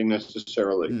modulating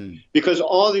necessarily, Mm. because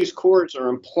all these chords are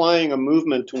implying a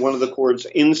movement to one of the chords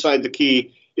inside the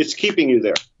key. It's keeping you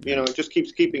there. You Yeah. know, it just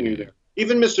keeps keeping you Yeah. there.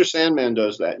 Even Mr. Sandman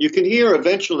does that. You can hear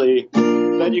eventually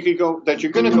that you could go that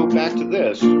you're going to go back to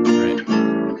this Right.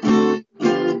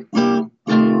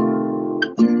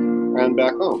 and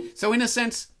back home. So in a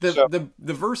sense, the, So,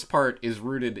 the verse part is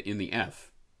rooted in the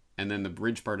F, and then the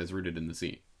bridge part is rooted in the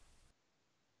C.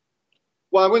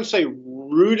 well, I wouldn't say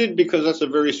rooted because that's a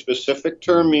very specific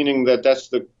term, meaning that that's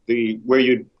the where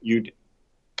you'd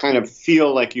kind of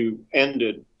feel like you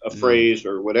ended a phrase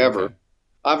or whatever. Okay.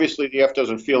 Obviously, the F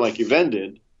doesn't feel like you've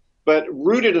ended, but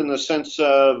rooted in the sense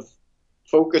of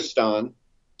focused on,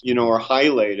 you know, or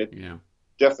highlighted. Yeah.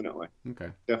 Definitely, Okay.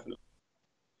 definitely.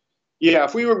 Yeah,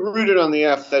 if we were rooted on the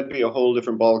F, that'd be a whole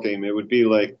different ballgame. It would be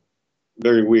like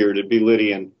very weird. It'd be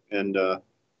Lydian and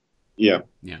yeah,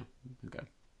 Yeah. Okay.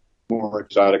 more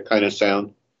exotic kind of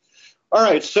sound. All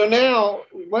right, so now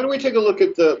why don't we take a look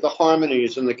at the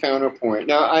harmonies and the counterpoint?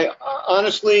 Now, I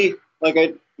honestly, like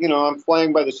I'm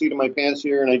flying by the seat of my pants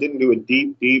here, and I didn't do a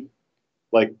deep,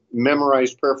 like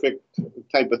memorized perfect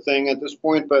type of thing at this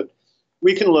point, but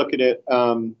we can look at it.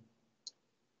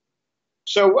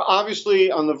 So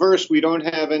obviously on the verse, we don't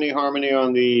have any harmony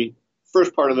on the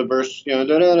first part of the verse. You know,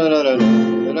 da da da da da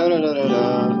da da da da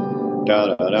da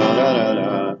da da da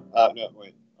da. No,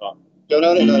 wait. Da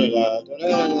da da da da da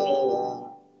da da.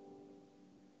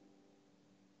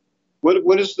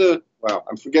 What is the? Wow,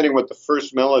 I'm forgetting what the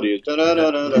first melody is. Da da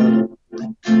da da da.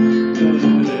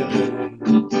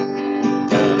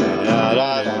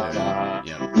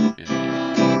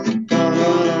 Yeah.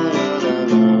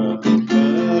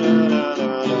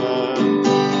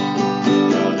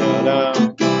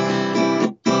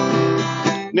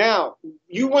 Now,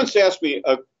 you once asked me,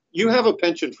 you have a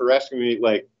penchant for asking me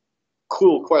like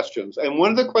cool questions. And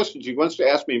one of the questions you once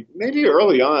asked me, maybe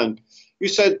early on, you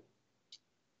said,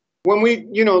 when we,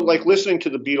 like listening to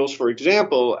the Beatles, for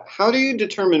example, how do you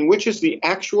determine which is the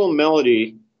actual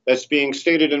melody that's being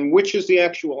stated and which is the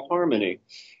actual harmony?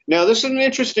 Now, this is an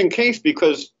interesting case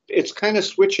because it's kind of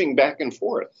switching back and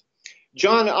forth.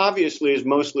 John obviously is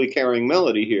mostly carrying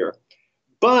melody here,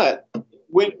 but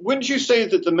wouldn't you say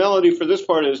that the melody for this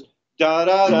part is da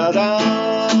da da da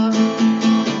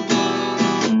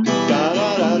da da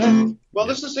da da? Well,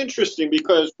 this is interesting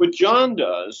because what John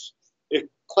does,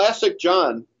 classic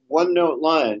John, one note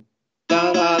line,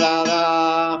 da da da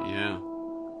da.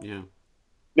 Yeah.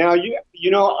 Now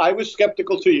I was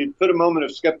skeptical too. You put a moment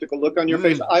of skeptical look on your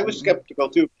face. I was skeptical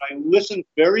too. But I listened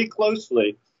very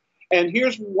closely, and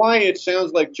here's why it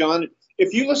sounds like John.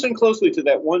 If you listen closely to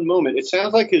that one moment, it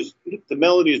sounds like the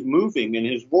melody is moving in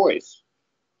his voice.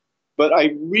 But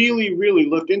I really, really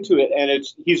looked into it, and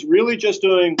he's really just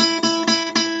doing da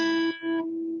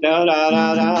da da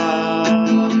da da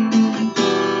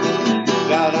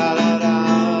da da da.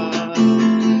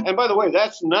 And by the way,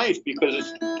 that's nice because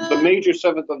it's the major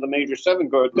seventh of the major seven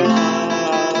go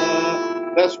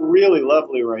da. That's really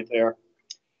lovely right there.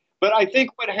 But I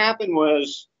think what happened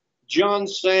was John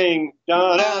sang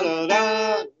da da da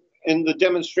da in the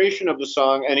demonstration of the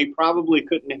song, and he probably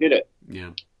couldn't hit it.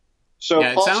 Yeah. So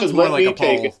Yeah, it Paul sounds said, more "Let like me a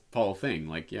take it." Paul thing.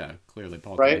 Like, yeah, clearly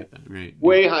Paul Right? can hit that. Right.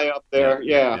 Way high up there,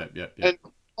 yeah. Yeah. And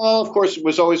Paul, of course,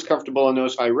 was always comfortable in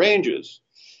those high ranges.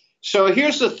 So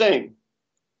here's the thing.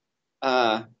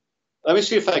 Let me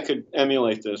see if I could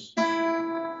emulate this.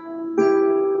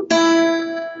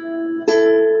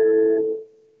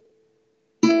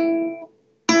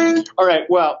 All right,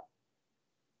 well.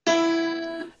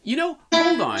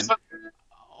 Hold on.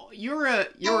 You're a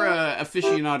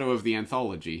aficionado of the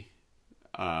anthology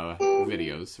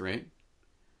videos, right?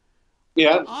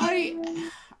 Yeah.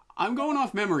 I'm going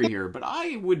off memory here, but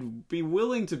I would be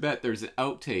willing to bet there's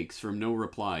outtakes from No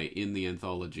Reply in the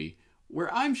anthology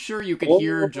where I'm sure you could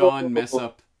hear John mess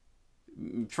up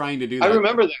trying to do that. I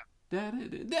remember that.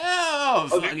 No,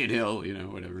 fucking hell,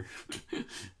 whatever.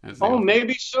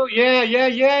 Maybe so. Yeah,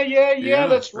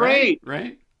 that's right.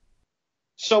 Right?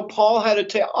 So Paul had to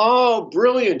take. Oh,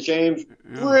 brilliant, James.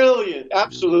 Yeah. Brilliant.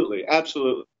 Absolutely. I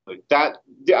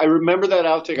remember that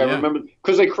outtake. Yeah. I remember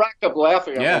because they cracked up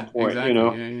laughing at one point. Exactly.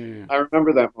 Yeah. I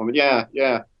remember that moment. Yeah.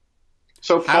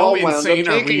 So How Paul insane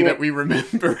are we it. that we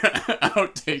remember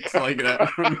outtakes like that?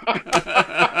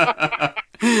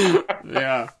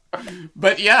 Yeah.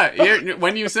 But yeah,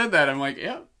 when you said that, I'm like,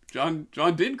 yeah, John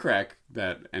did crack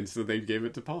that, and so they gave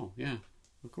it to Paul. Yeah,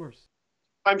 of course.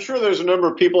 I'm sure there's a number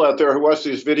of people out there who watch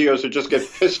these videos who just get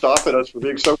pissed off at us for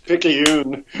being so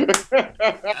picayune.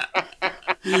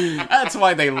 That's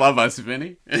why they love us,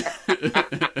 Vinny.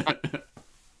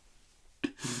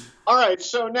 All right,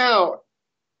 so now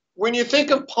when you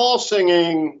think of Paul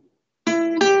singing,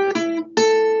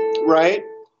 right,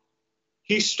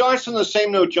 he starts on the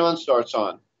same note John starts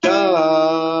on.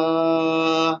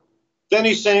 Da. Then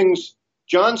he sings,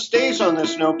 John stays on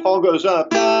this note, Paul goes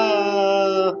up.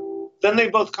 Da. Then they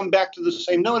both come back to the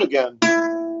same note again.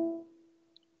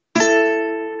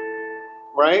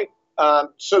 Right?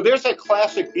 So there's that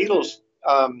classic Beatles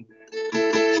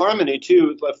harmony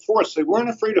too, the fourths. They weren't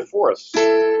afraid of fourths.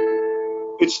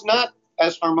 It's not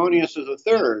as harmonious as a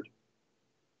third,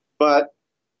 but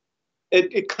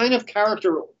it kind of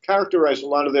characterized a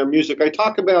lot of their music. I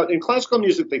talk about, in classical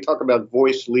music, they talk about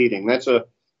voice leading. That's a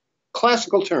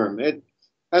classical term. It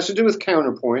has to do with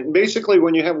counterpoint. And basically,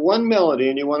 when you have one melody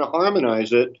and you want to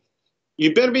harmonize it,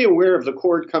 you better be aware of the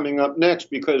chord coming up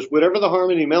next, because whatever the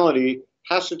harmony melody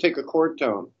has to take a chord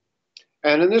tone.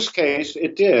 And in this case,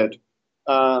 it did.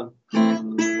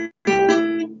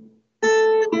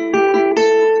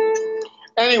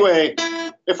 Anyway,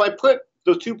 if I put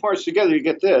the two parts together, you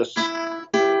get this.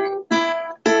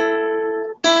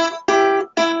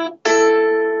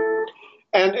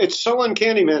 And it's so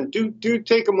uncanny, man. Do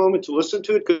take a moment to listen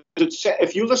to it, because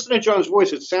if you listen to John's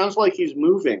voice, it sounds like he's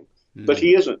moving, but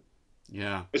he isn't.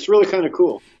 Yeah. It's really kind of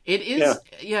cool. It is.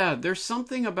 Yeah, there's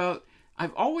something about...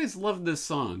 I've always loved this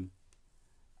song,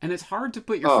 and it's hard to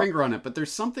put your finger on it, but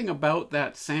there's something about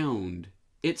that sound.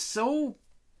 It's so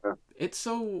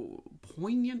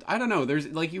poignant. I don't know. There's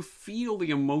like, you feel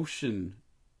the emotion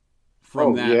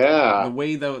from that. Yeah. The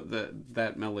way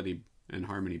that melody and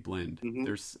harmony blend. Mm-hmm.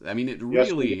 It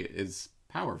really is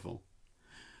powerful.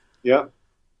 Yeah.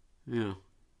 Yeah.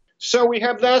 So we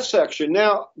have that section.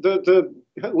 Now, the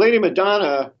Lady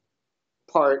Madonna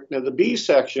part, now the B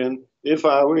section, if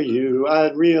I were you,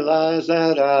 I'd realize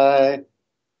that I...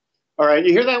 All right,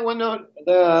 you hear that one note?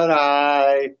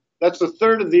 That's the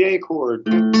third of the A chord.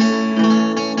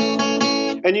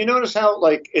 And you notice how,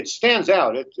 like, it stands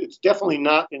out. It's definitely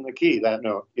not in the key, that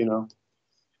note, you know.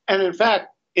 And in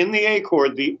fact, in the A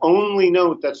chord, the only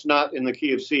note that's not in the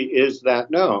key of C is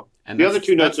that note. And the other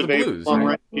two notes of A blues, belong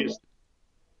right? right.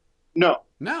 No.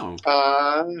 No.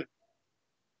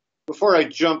 Before I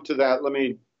jump to that, let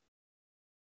me...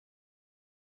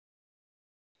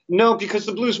 No, because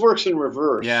the blues works in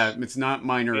reverse. Yeah, it's not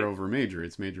minor over major.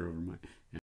 It's major over minor.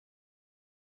 Yeah.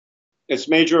 It's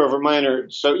major over minor.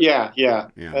 So, yeah.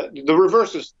 The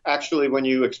reverse is actually, when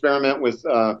you experiment with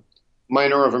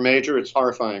minor over major, it's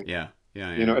horrifying. Yeah.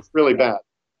 You know, it's really bad.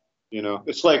 You know,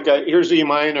 it's like, here's E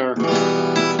minor, and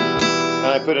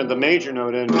I put in the major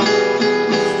note in.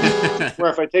 Where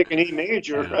if I take an E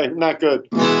major, right, not good.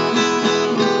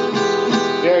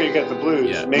 There you get the blues.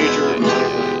 Yeah. Major.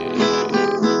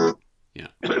 Yeah.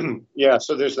 Yeah,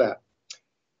 so there's that.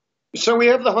 So we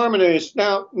have the harmonies.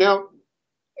 Now,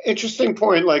 interesting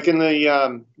point, like in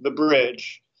the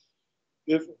bridge.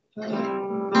 If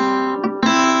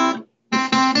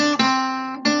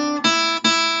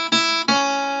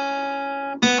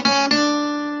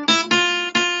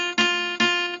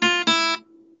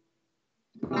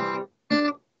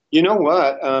you know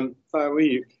what? If I were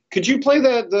you, could you play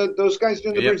those guys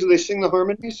doing the bridge? Do they sing the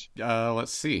harmonies?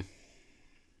 Let's see.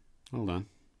 Hold on.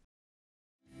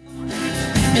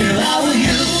 If I were you,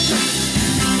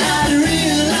 I'd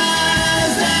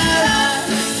realize that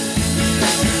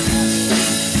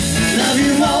I love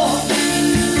you more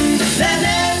than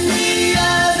any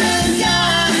other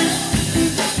guy.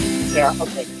 Yeah,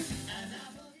 okay.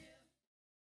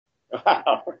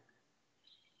 Wow.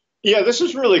 Yeah, this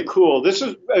is really cool. This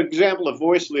is an example of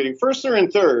voice leading. First, they're in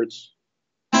thirds.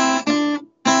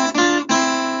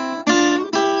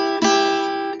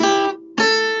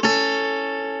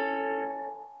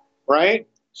 Right?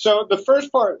 So the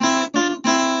first part. Now,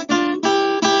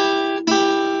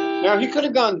 he could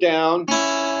have gone down.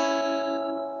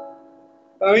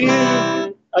 Oh,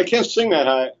 yeah. I can't sing that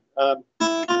high. Oh,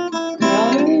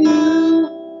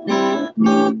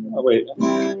 wait.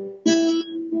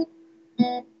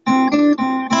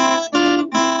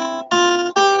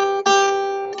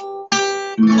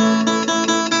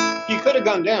 He could have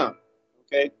gone down,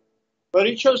 okay? But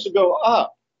he chose to go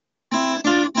up.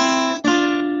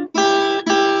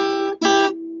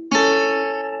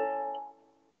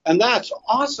 And that's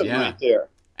awesome right there.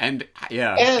 And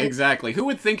exactly. Who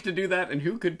would think to do that, and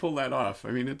who could pull that off?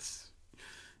 I mean, it's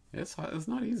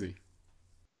not easy.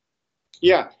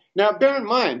 Yeah. Now, bear in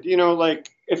mind, you know, like,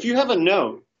 if you have a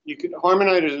note, you could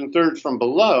harmonize it in thirds from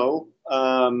below.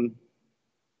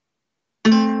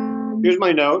 Here's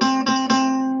my note,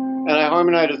 and I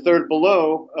harmonize a third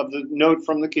below of the note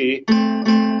from the key,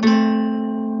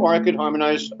 or I could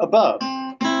harmonize above.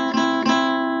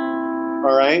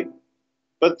 All right?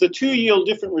 but the two yield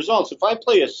different results. If I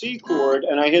play a C chord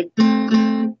and I hit da,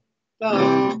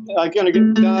 I'm going to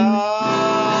get da,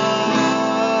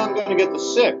 I'm going to get the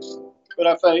sixth. But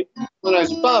if when I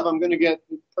above, I'm going to get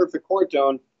the perfect chord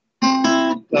tone,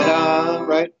 da da,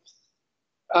 right?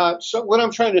 So what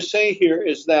I'm trying to say here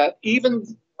is that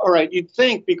all right, you'd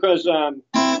think because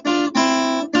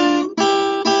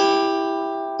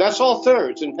that's all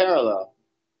thirds in parallel.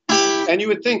 And you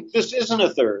would think this isn't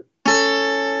a third.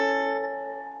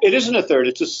 It isn't a third,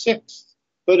 it's a sixth.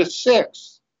 But a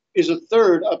sixth is a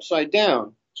third upside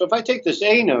down. So if I take this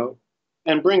A note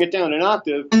and bring it down an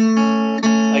octave,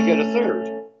 I get a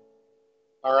third.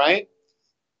 All right?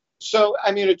 So,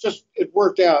 I mean, it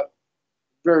worked out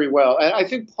very well. And I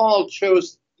think Paul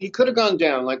he could have gone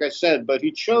down, like I said, but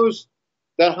he chose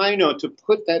that high note to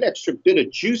put that extra bit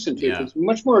of juice into it. It's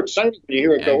much more exciting when you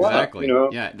hear it go up. You know?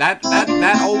 Yeah, that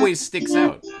always sticks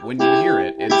out when you hear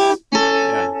it. It's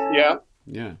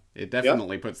yeah, it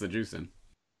definitely puts the juice in.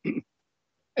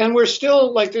 And we're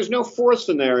still like, there's no fourths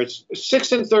in there. It's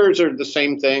sixths and thirds are the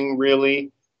same thing,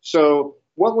 really. So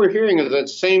what we're hearing is that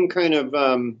same kind of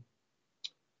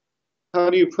how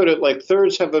do you put it? Like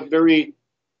thirds have a very.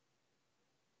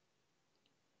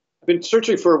 I've been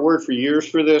searching for a word for years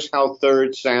for this, how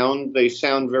thirds sound. They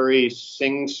sound very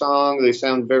sing-song. They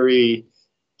sound very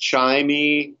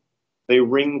chimey. They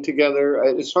ring together.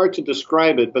 It's hard to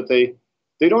describe it, but they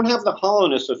don't have the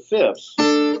hollowness of fifths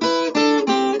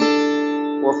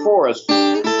or fourths.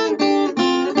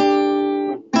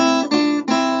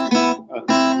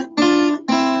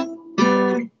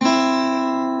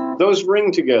 Those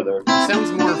ring together. It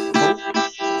sounds more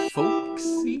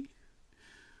folksy.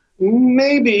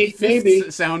 Maybe.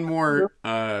 Sound more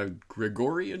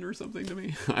Gregorian or something to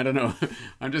me. I don't know.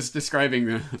 I'm just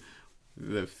describing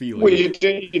the feeling. Well, you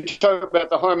talk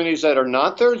about the harmonies that are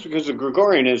not thirds because the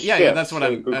Gregorian is fifth. Yeah, that's what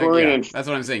that's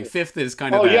what I'm saying. Fifth is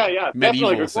kind of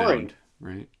medieval sound,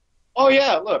 right? Oh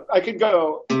yeah, look, I could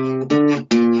go and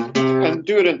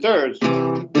do it in thirds,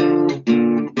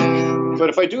 but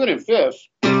if I do it in fifths,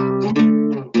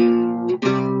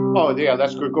 oh yeah,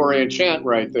 that's Gregorian chant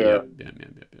right there. Yeah.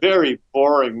 Very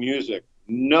boring music.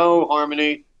 No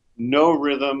harmony, no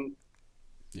rhythm.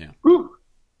 Yeah. Whew.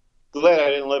 Glad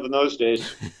I didn't live in those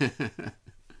days.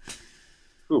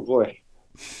 Oh boy.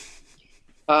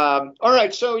 All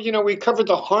right, so we covered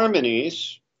the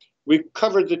harmonies. We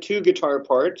covered the two guitar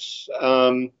parts.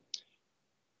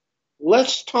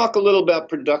 Let's talk a little about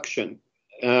production.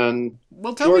 And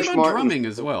well, tell me about drumming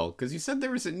as well, because you said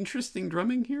there was an interesting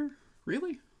drumming here.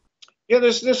 Really? Yeah,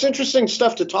 there's this interesting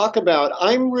stuff to talk about.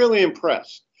 I'm really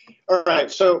impressed. All right,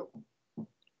 so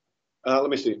let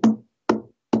me see.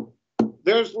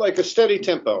 There's like a steady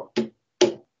tempo,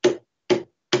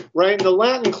 right? In the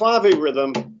Latin clave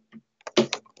rhythm.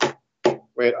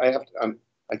 Wait, I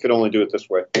could only do it this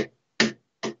way.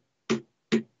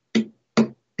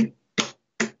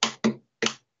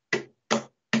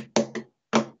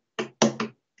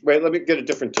 Wait, let me get a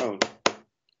different tone.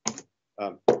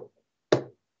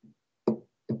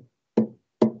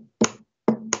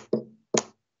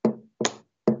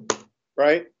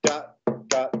 Right? Dot,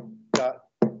 dot, dot,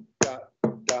 dot,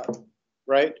 dot.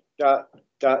 Right? Dot,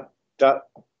 dot, dot,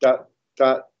 dot,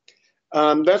 dot.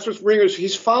 That's what Ringo's.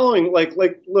 He's following, like,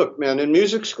 look, man, in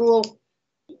music school,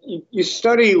 you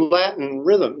study Latin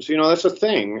rhythms. That's a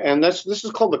thing. And this is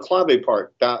called the clave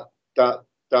part. Dot, dot,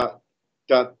 dot,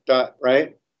 dot, dot,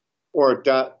 right? Or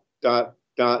dot, dot,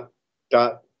 dot,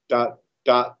 dot, dot,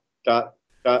 dot, dot,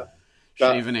 dot.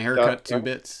 Shaving a haircut, 2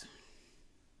 bits.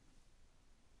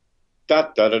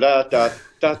 Dot, dot, dot, dot,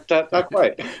 dot, dot, not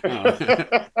quite. No.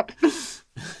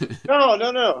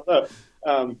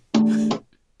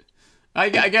 I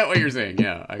get what you're saying.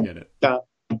 Yeah, I get it. Dot,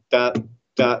 dot,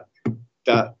 dot,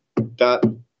 dot, dot,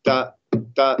 dot,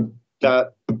 dot,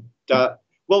 dot, dot.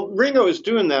 Well, Ringo is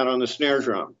doing that on the snare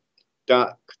drum.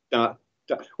 Dot, dot,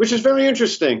 dot, which is very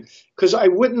interesting because I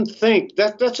wouldn't think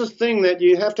that's a thing that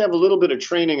you have to have a little bit of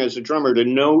training as a drummer to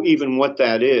know even what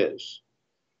that is.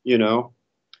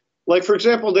 Like, for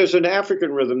example, there's an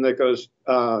African rhythm that goes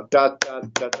dot, dot,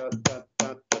 dot, dot, dot,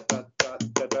 dot, dot, dot, dot,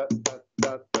 dot,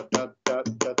 dot, dot,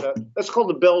 dot, dot, dot. That's called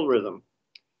the bell rhythm.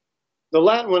 The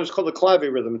Latin one is called the clave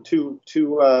rhythm. Two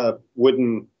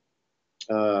wooden,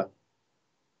 two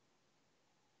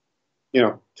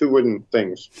wooden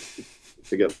things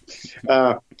together.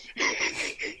 I'm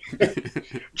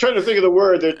trying to think of the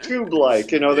word. They're tube-like.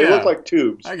 They look like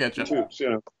tubes. I get you. Tubes.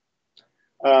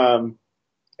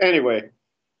 Anyway.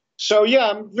 So, yeah,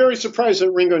 I'm very surprised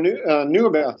that Ringo knew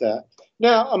about that.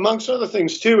 Now, amongst other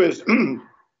things, too, is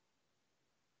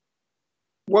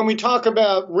when we talk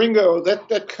about Ringo,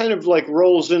 that kind of like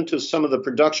rolls into some of the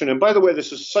production. And by the way,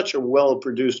 this is such a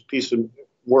well-produced piece of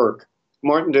work.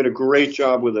 Martin did a great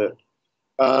job with it.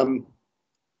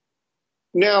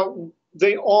 Now,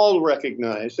 they all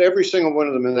recognized, every single one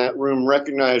of them in that room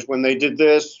recognized when they did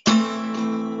this.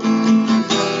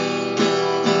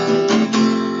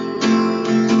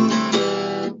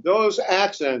 Those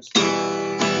accents.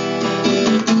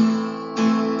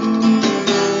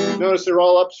 Notice they're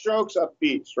all upstrokes,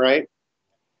 upbeats, right?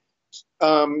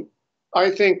 I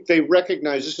think they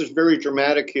recognize this is very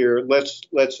dramatic here. Let's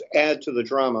add to the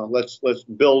drama. Let's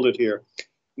build it here.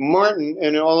 Martin,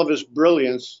 in all of his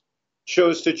brilliance,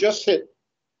 chose to just hit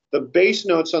the bass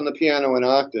notes on the piano in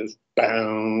octaves.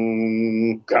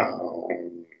 Boom,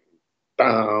 boom,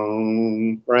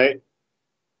 boom, right?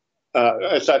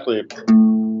 It's actually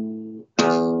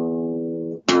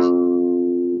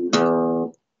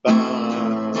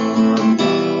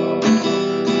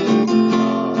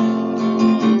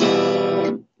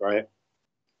right?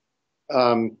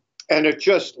 And it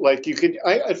just like you could.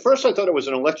 At first I thought it was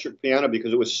an electric piano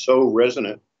because it was so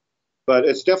resonant, but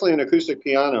it's definitely an acoustic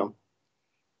piano.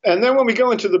 And then when we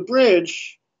go into the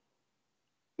bridge,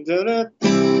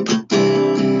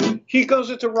 he goes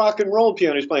into rock and roll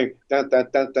piano. He's playing on the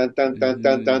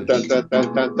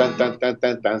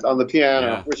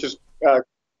piano, which is.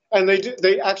 And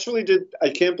they actually did. I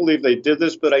can't believe they did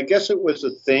this, but I guess it was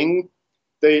a thing.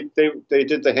 They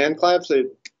did the hand claps.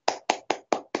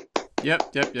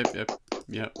 Yep.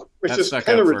 Which that is stuck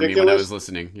kind out of for me ridiculous. when I was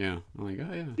listening. Yeah, I'm like,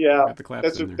 oh yeah. Yeah, got the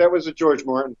claps in there. that was a George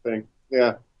Martin thing.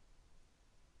 Yeah.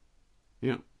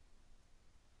 Yeah.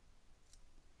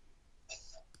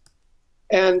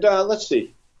 And let's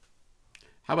see.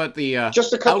 How about the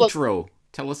just a couple outro?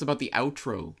 Tell us about the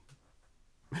outro.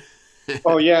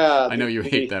 Oh yeah, I know you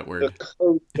hate that word.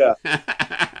 Yeah.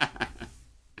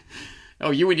 Oh,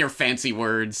 you and your fancy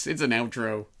words. It's an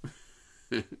outro.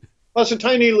 Well, it's a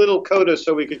tiny little coda,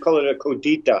 so we could call it a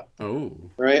codita. Oh,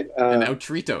 right. An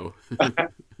outrito.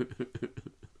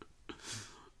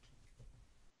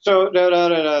 So da da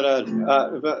da da da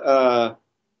da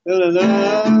da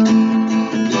da.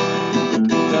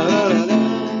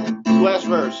 Last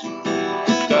verse.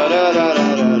 Da da da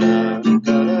da da da da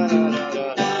da da.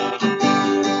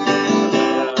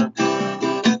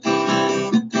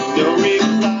 No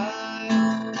reply.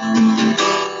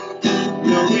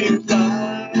 No reply.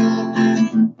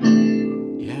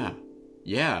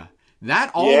 Yeah.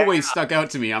 That always stuck out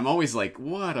to me. I'm always like,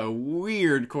 what a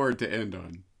weird chord to end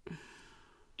on.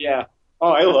 Yeah.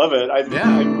 Oh, I love it. I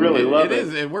really love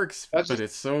it. It works, but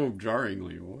it's so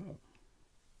jarringly. Whoa.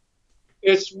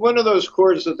 It's one of those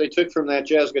chords that they took from that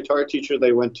jazz guitar teacher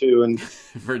they went to, and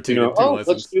for two lessons.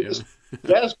 Let's do this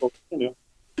jazz chord.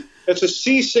 It's a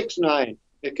C6-9.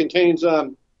 It contains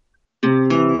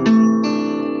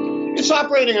it's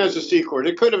operating as a C chord.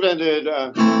 It could have ended.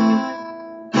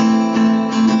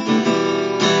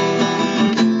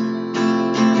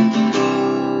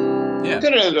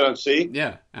 Could have ended on C.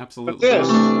 Yeah, absolutely. But this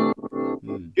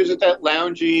gives it that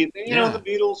loungy. You know, the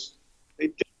Beatles, they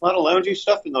did a lot of loungy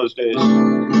stuff in those days.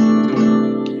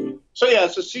 So yeah,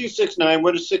 it's a C6-9.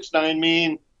 What does 6-9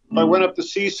 mean? If I went up the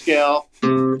C scale.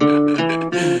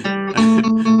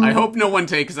 I hope no one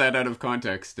takes that out of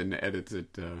context and edits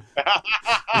it.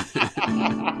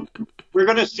 We're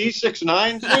going to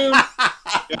C6-9 soon?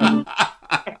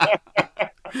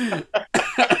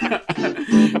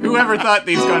 Whoever thought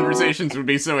these conversations would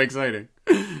be so exciting?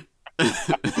 I'm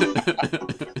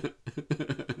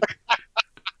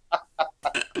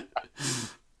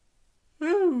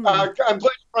glad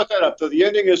you brought that up, though. The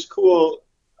ending is cool.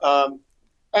 And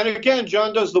again,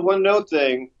 John does the one note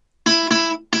thing.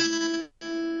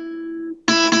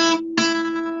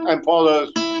 And Paul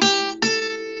does.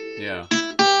 Yeah.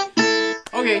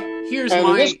 Okay, here's and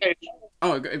my... In this case,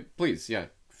 please, yeah.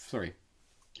 Sorry.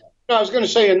 No, I was going to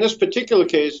say, in this particular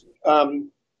case,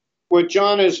 where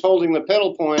John is holding the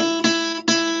pedal point,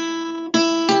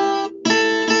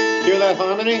 hear that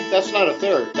harmony? That's not a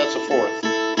third, that's a fourth.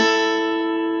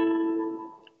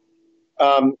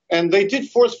 And they did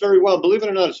fourths very well. Believe it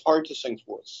or not, it's hard to sing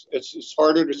fourths. It's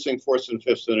harder to sing fourths and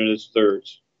fifths than it is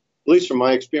thirds, at least from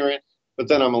my experience. But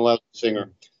then I'm a lousy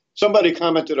singer. Somebody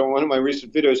commented on one of my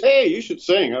recent videos, "Hey, you should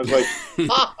sing." I was like,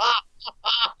 ha, ha,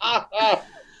 ha, ha, ha.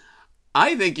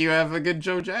 I think you have a good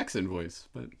Joe Jackson voice,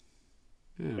 but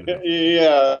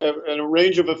yeah, and a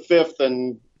range of a fifth,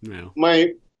 and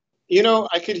I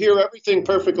could hear everything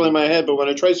perfectly in my head, but when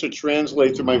it tries to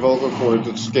translate through my vocal cords,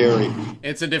 it's scary.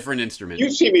 It's a different instrument.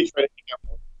 You see me try to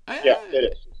yeah,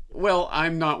 it is. Well,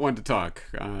 I'm not one to talk.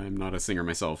 I'm not a singer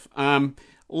myself.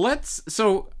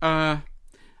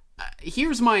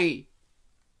 here's my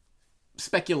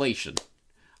speculation.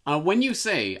 When you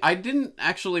say, I didn't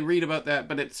actually read about that,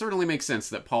 but it certainly makes sense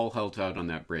that Paul helped out on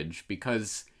that bridge,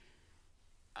 because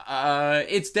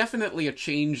it's definitely a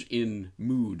change in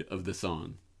mood of the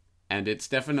song. And it's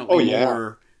definitely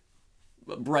more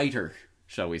brighter,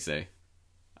 shall we say.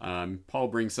 Paul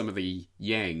brings some of the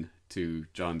yang to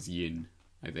John's yin,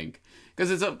 I think.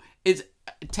 Because it's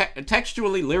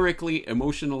textually, lyrically,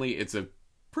 emotionally, it's a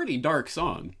pretty dark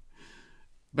song.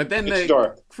 But then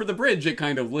for the bridge, it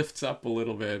kind of lifts up a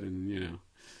little bit, and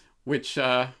which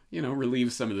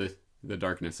relieves some of the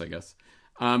darkness, I guess.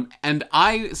 And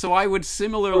I would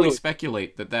similarly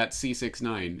speculate that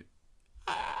C69.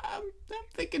 I'm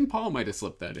thinking Paul might have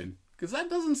slipped that in, because that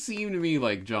doesn't seem to me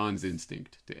like John's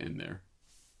instinct to end there.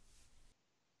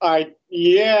 Not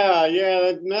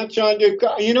John.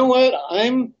 You know what?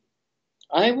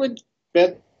 I would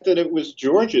bet that it was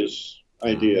George's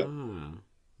idea.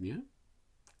 Yeah.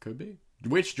 Could be.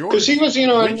 Which George? Because he was,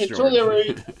 until they were...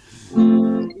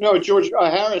 No, George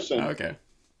Harrison. Okay.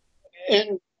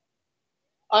 And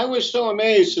I was so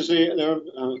amazed to see... never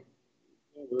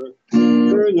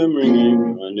heard them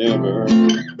ringing. I never...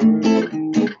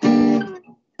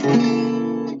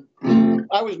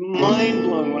 I was mind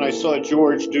blown when I saw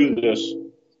George do this.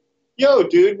 Yo,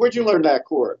 dude, where'd you learn that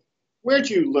chord? Where'd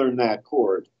you learn that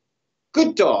chord?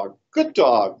 Good dog. Good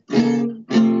dog.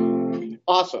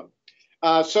 Awesome.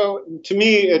 So to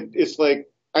me, it's like,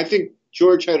 I think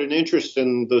George had an interest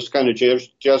in those kind of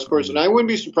jazz chords, and I wouldn't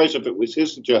be surprised if it was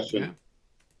his suggestion. Yeah.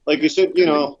 Like you said,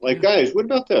 guys, what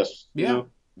about this? Yeah.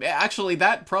 Actually,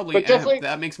 that probably,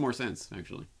 that makes more sense,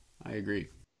 actually. I agree.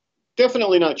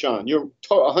 Definitely not John. You're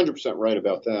 100% right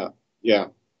about that. Yeah.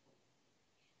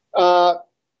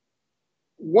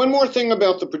 One more thing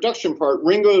about the production part.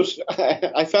 Ringo's,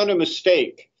 I found a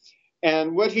mistake.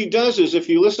 And what he does is, if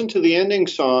you listen to the ending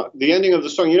of the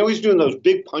song, he's doing those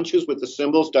big punches with the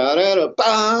cymbals, da da da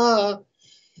ba,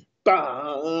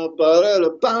 ba ba da da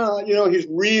ba. He's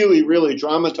really, really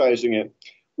dramatizing it.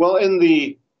 Well, in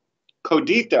the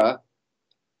Codita,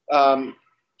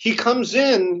 he comes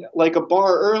in like a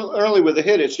bar early with a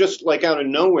hit. It's just like out of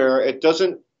nowhere.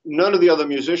 None of the other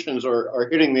musicians are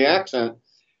hitting the accent.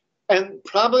 And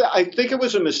probably, I think it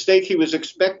was a mistake. He was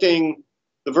expecting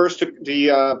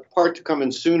the part to come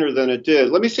in sooner than it did.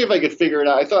 Let me see if I could figure it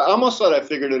out. I almost thought I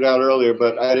figured it out earlier,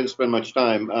 but I didn't spend much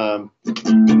time.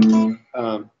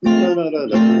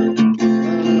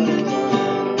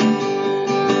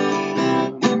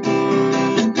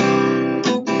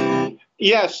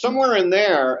 Yeah, somewhere in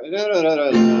there.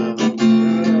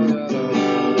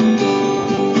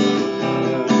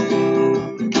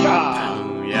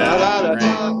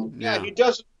 Yeah, he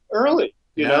does it early,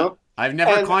 you know. I've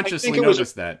never consciously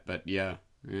noticed that, but yeah,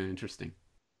 interesting.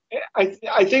 I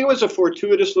think it was a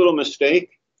fortuitous little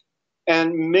mistake,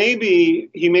 and maybe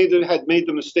he had made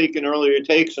the mistake in earlier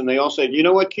takes, and they all said, "You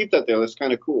know what? Keep that there. That's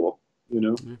kind of cool."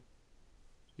 Yeah.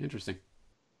 Interesting.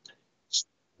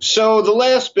 So the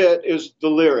last bit is the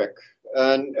lyric,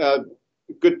 and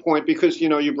good point, because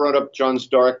you brought up John's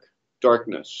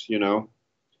darkness,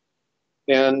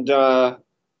 and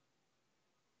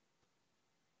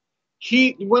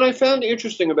what I found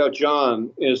interesting about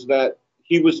John is that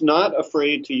he was not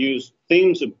afraid to use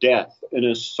themes of death in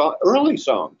his early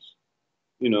songs,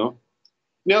 Now,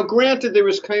 granted, there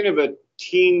was kind of a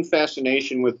teen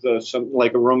fascination with some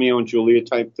like a Romeo and Juliet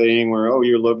type thing, where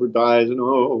your lover dies, and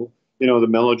the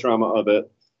melodrama of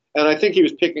it. And I think he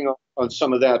was picking up on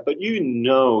some of that, but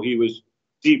he was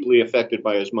deeply affected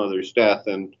by his mother's death,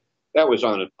 and that was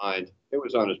on his mind. It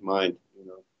was on his mind,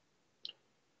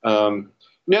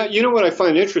 Now, what I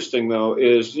find interesting, though,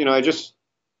 is, I just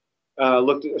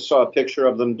saw a picture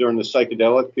of them during the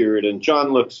psychedelic period, and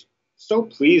John looks so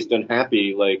pleased and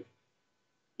happy, like,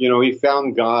 he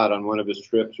found God on one of his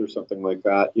trips or something like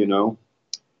that,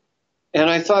 And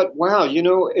I thought, wow,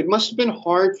 it must have been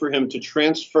hard for him to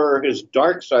transfer his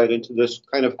dark side into this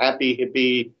kind of happy,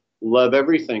 hippie, love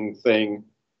everything thing,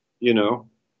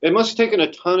 It must have taken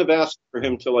a ton of acid for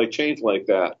him to, change like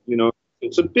that,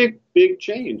 It's a big, big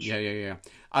change. Yeah.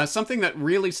 Something that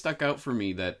really stuck out for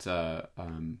me that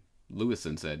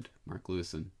Lewison said, Mark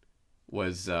Lewison,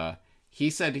 was he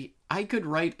said I could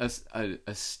write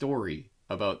a story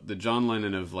about the John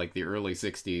Lennon of the early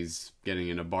 60s getting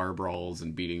into bar brawls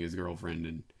and beating his girlfriend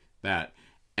and that.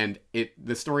 And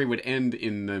the story would end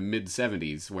in the mid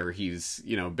 70s where he's,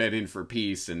 bed in for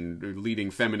peace and leading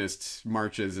feminist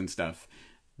marches and stuff.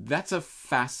 That's a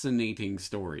fascinating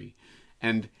story.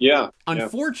 And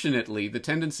unfortunately, the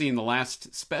tendency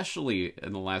especially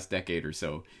in the last decade or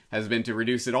so, has been to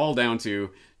reduce it all down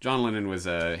to John Lennon was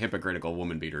a hypocritical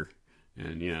woman beater.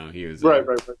 and you know he was right, a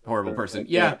right, right, horrible right, person. right.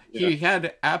 Yeah, Yeah, he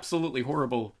had absolutely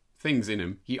horrible things in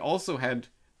him. He also had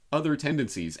other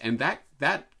tendencies, and that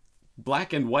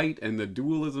black and white and the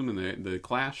dualism and the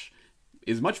clash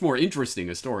is much more interesting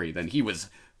a story than he was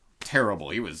terrible,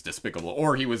 he was despicable,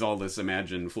 or he was all this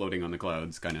imagined floating on the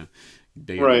clouds kind of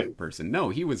deity right. person. No,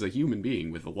 he was a human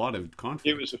being with a lot of He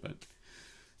conflict. was, But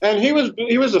and he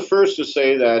was the first to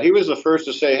say that. He was the first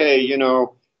to say, hey, you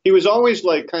know, he was always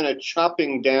like kind of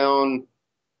chopping down.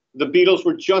 The Beatles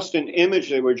were just an image.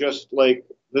 They were just like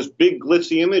this big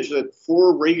glitzy image that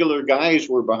four regular guys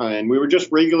were behind. We were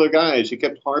just regular guys. He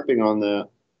kept harping on that,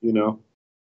 you know.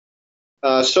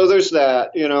 So there's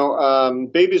that, you know.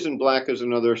 Babies in Black is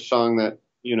another song that,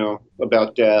 you know,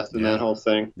 about death and yeah, that whole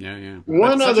thing. yeah.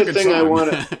 One That's such a other good thing I song.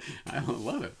 want to. I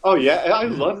love it. Oh yeah, I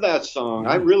love that song.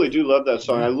 I Yeah. really do love that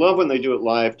song. Yeah. I love when they do it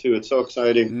live too. It's so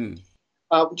exciting.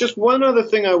 Mm. Just one other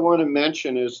thing I want to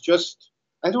mention is just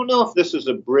I don't know if this is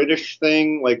a British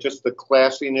thing, like just the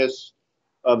classiness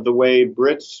of the way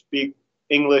Brits speak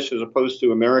English as opposed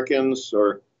to Americans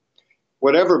or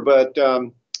whatever. But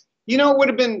you know, it would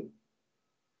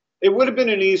have been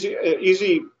an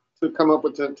easy to come up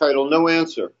with the title "No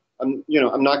Answer." I'm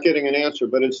not getting an answer,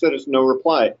 but instead it's "No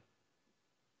Reply."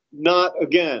 Not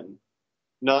again,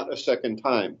 not a second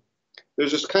time.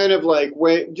 There's this kind of like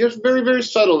way, just very, very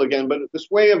subtle again, but this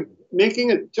way of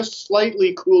making it just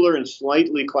slightly cooler and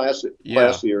slightly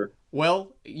classier.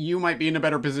 Well, you might be in a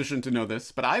better position to know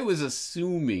this, but I was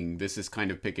assuming this is kind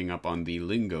of picking up on the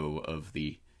lingo of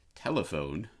the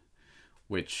telephone,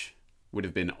 which would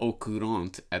have been au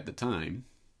courant at the time.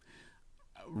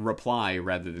 Reply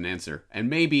rather than answer. And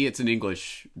maybe it's an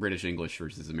British English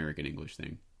versus American English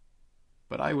thing.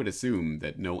 But I would assume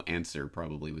that no answer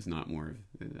probably was not more of,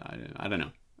 I don't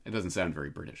know. It doesn't sound very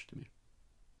British to me.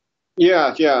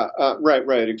 Yeah,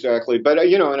 right, exactly. But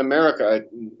you know, in America,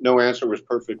 no answer was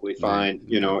perfectly fine. Right.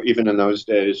 You know, even in those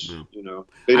days, No. you know,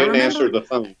 they didn't answer the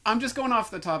phone. I'm just going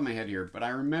off the top of my head here, but I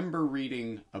remember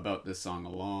reading about this song a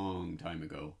long time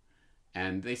ago,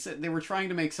 and they said they were trying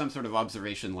to make some sort of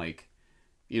observation, like,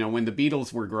 you know, when the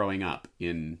Beatles were growing up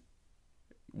in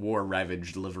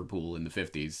war-ravaged Liverpool in the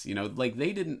 50s, you know, like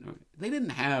they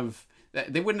wouldn't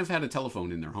have had a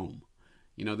telephone in their home.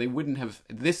 You know, they wouldn't have,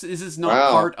 this is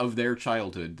not part of their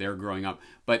childhood, their growing up.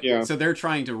 But Yeah. so they're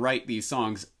trying to write these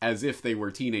songs as if they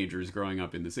were teenagers growing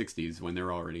up in the 60s when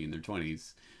they're already in their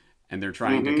 20s. And they're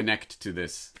trying to connect to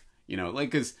this, you know, like,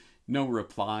 because no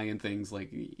reply and things, like,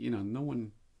 you know, no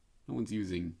one's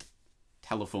using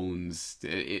telephones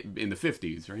in the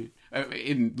 50s, right?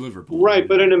 In Liverpool. Right,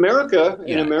 but in America,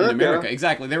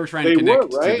 exactly. They were trying to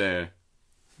connect to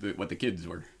the what the kids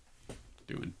were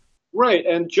doing. Right,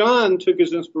 and John took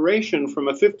his inspiration from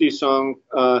a 50s song.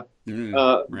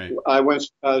 Right. I went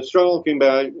walking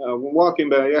by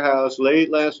your house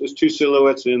late last. There's two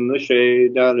silhouettes in the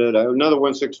shade. Da, da, da. Another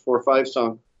 1645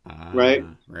 song. Right.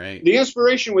 Right. The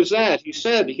inspiration was that he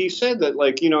said that,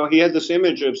 like, you know, he had this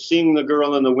image of seeing the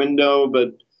girl in the window,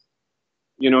 but,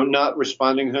 you know, not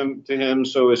responding to him,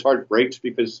 so his heart breaks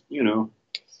because, you know,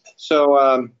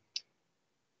 so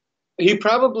he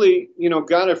probably, you know,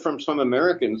 got it from some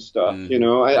American stuff. You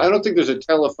know, I don't think there's a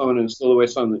telephone in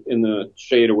silhouettes in the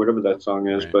shade or whatever that song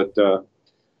is, but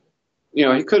you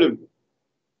know, he could have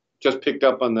just picked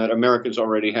up on that. Americans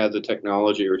already had the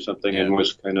technology or something, and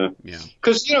was kind of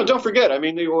because, you know, don't forget. I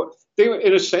mean, they were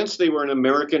in a sense they were an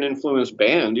American influenced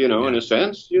band. You know, in a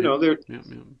sense, you know, they're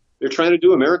trying to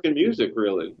do American music,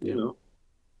 really. You know.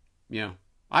 Yeah,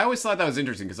 I always thought that was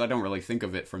interesting because I don't really think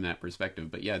of it from that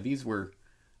perspective. But yeah, these were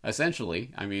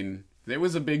essentially. I mean, there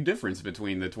was a big difference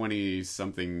between the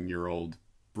 20-something-year-old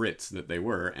Brits that they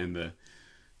were and the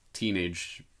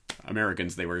teenage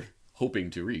Americans they were hoping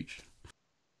to reach.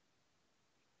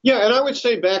 Yeah, and I would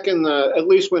say back in at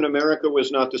least when America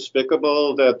was not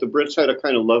despicable, that the Brits had a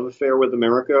kind of love affair with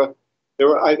America.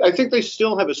 I think they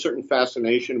still have a certain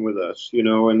fascination with us, you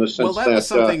know, in the sense that was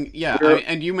something,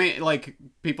 and you may, like,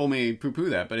 people may poo-poo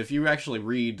that, but if you actually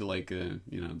read, like, you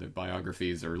know, their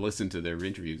biographies or listen to their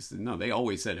interviews, no, they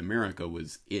always said America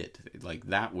was it. Like,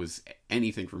 that was,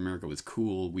 anything from America was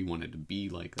cool. We wanted to be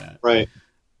like that. Right.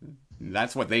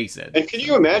 That's what they said. And can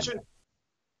you imagine?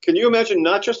 Can you imagine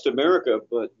not just America,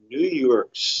 but New York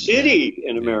City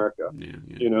in America? Yeah.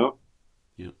 You know,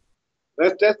 yeah,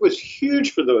 that was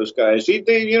huge for those guys. They,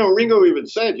 you know, Ringo even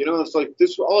said, you know, it's like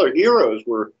all our heroes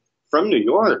were from New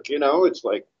York. You know, it's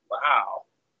like, wow.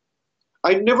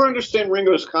 I never understand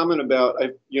Ringo's comment about,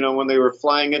 you know, when they were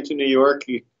flying into New York,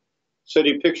 he said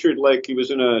he pictured like he was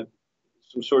in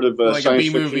some sort of like science a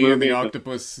B movie fiction and the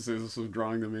octopus is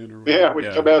drawing them in. Or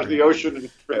would come out of the ocean and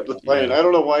grab the plane. Yeah. I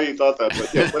don't know why he thought that,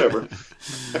 but yeah, whatever.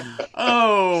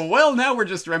 Oh, well, now we're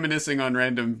just reminiscing on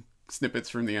random snippets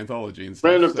from the anthology and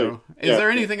stuff. Random so, thing. is there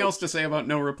anything else to say about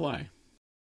No Reply?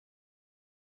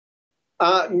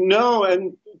 No,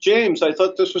 and James, I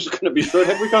thought this was going to be short.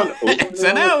 Have we gone over? It's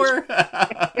an hour!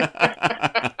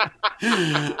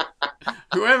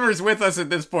 Whoever's with us at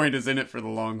this point is in it for the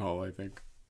long haul, I think.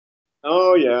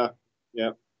 Oh, yeah.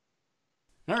 Yeah.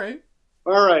 All right.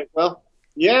 All right. Well,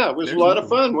 yeah, it was There's a lot of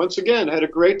one. fun. Once again, had a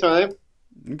great time.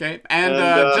 Okay. And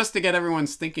just to get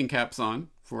everyone's thinking caps on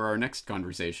for our next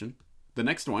conversation, the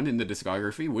next one in the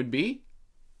discography would be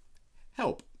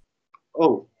Help.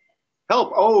 Oh,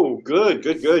 Help. Oh, good.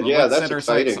 So Yeah, let's that's set our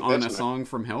exciting. sights on That's a nice. song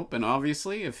from Help. And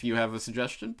obviously, if you have a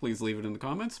suggestion, please leave it in the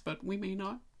comments, but we may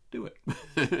not do it.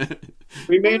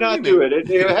 We may not do it.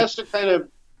 It has to kind of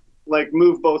like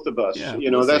move both of us. Yeah,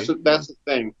 you know, we'll that's see. the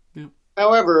thing. Yeah.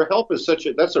 However, Help is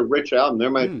that's a rich album. There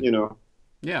might,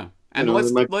 Yeah. And You know,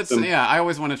 there might be let's some- yeah, I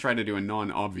always want to try to do a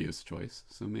non-obvious choice,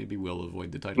 so maybe we'll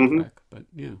avoid the title track. But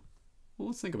yeah, well,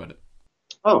 let's think about it.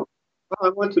 Oh, I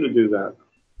wanted to do that.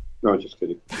 No, just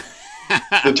kidding.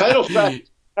 The title track.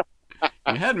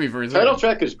 You had me for a Title second.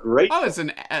 track is great. Oh, it's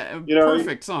an You know,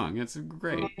 perfect song. It's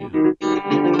great.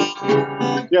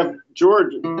 Yeah. Yeah,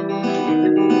 George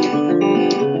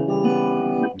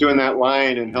doing that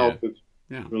line and Help is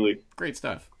Yeah. really Great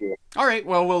stuff. cool. All right,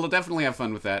 well, we'll definitely have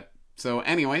fun with that. So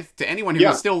anyway, to anyone who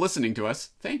is still listening to us,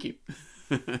 thank you.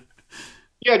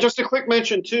 Yeah, just a quick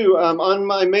mention too.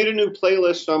 I made a new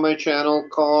playlist on my channel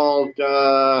called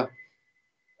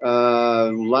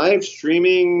live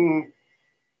streaming.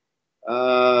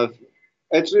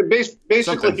 It's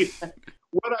basically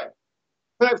what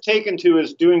I've taken to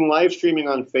is doing live streaming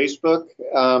on Facebook,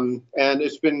 and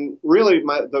it's been really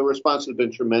the response has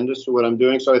been tremendous to what I'm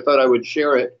doing. So I thought I would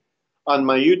share it on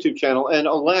my YouTube channel. And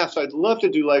alas, I'd love to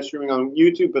do live streaming on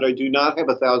YouTube, but I do not have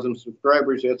 1,000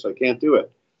 subscribers yet, so I can't do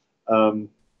it. Come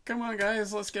on,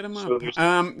 guys, let's get them So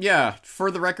up. Yeah,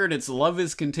 for the record, it's Love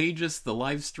is Contagious, the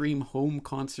live stream home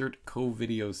concert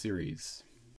co-video series.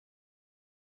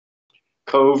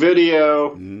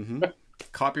 Co-video. Mm-hmm.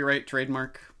 Copyright,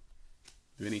 trademark,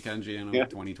 Vinny Cangiano,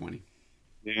 2020.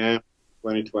 Yeah,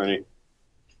 2020.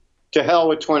 To hell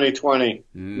with 2020.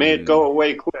 May it go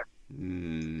away quick.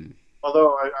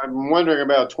 Although I'm wondering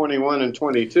about 21 and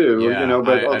 22, Yeah,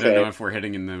 but I okay. don't know if we're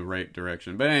heading in the right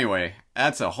direction. But anyway,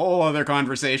 that's a whole other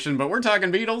conversation. But we're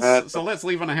talking Beatles, so let's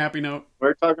leave on a happy note.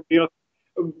 We're talking Beatles.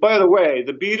 By the way,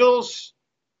 the Beatles,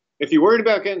 if you're worried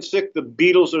about getting sick, the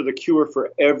Beatles are the cure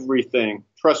for everything.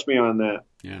 Trust me on that.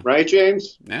 Yeah. Right,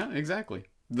 James? Yeah, exactly.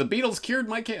 The Beatles cured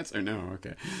my cancer. No,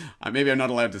 okay. Maybe I'm not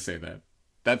allowed to say that.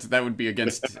 That would be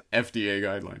against FDA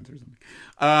guidelines or something.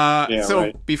 So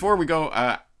right. Before we go,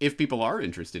 if people are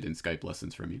interested in Skype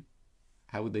lessons from you,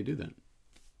 how would they do that?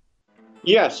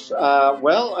 Yes.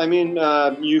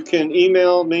 You can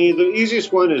email me. The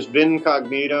easiest one is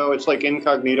Vincognito. It's like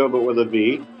incognito, but with a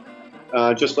V,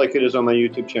 just like it is on my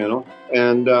YouTube channel.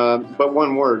 And but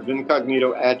one word,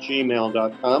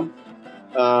 vincognito@gmail.com.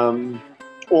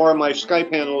 Or my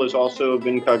Skype handle is also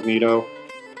Vincognito.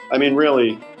 I mean,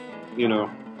 really,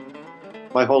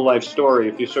 my whole life story,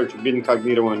 if you search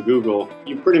Vincognito on Google,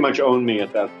 you pretty much own me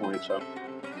at that point. So,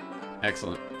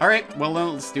 Excellent. All right, well,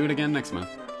 let's do it again next month.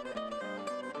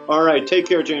 all right, take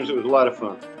care, James. It was a lot of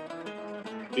fun.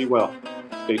 Be well.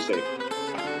 Stay safe.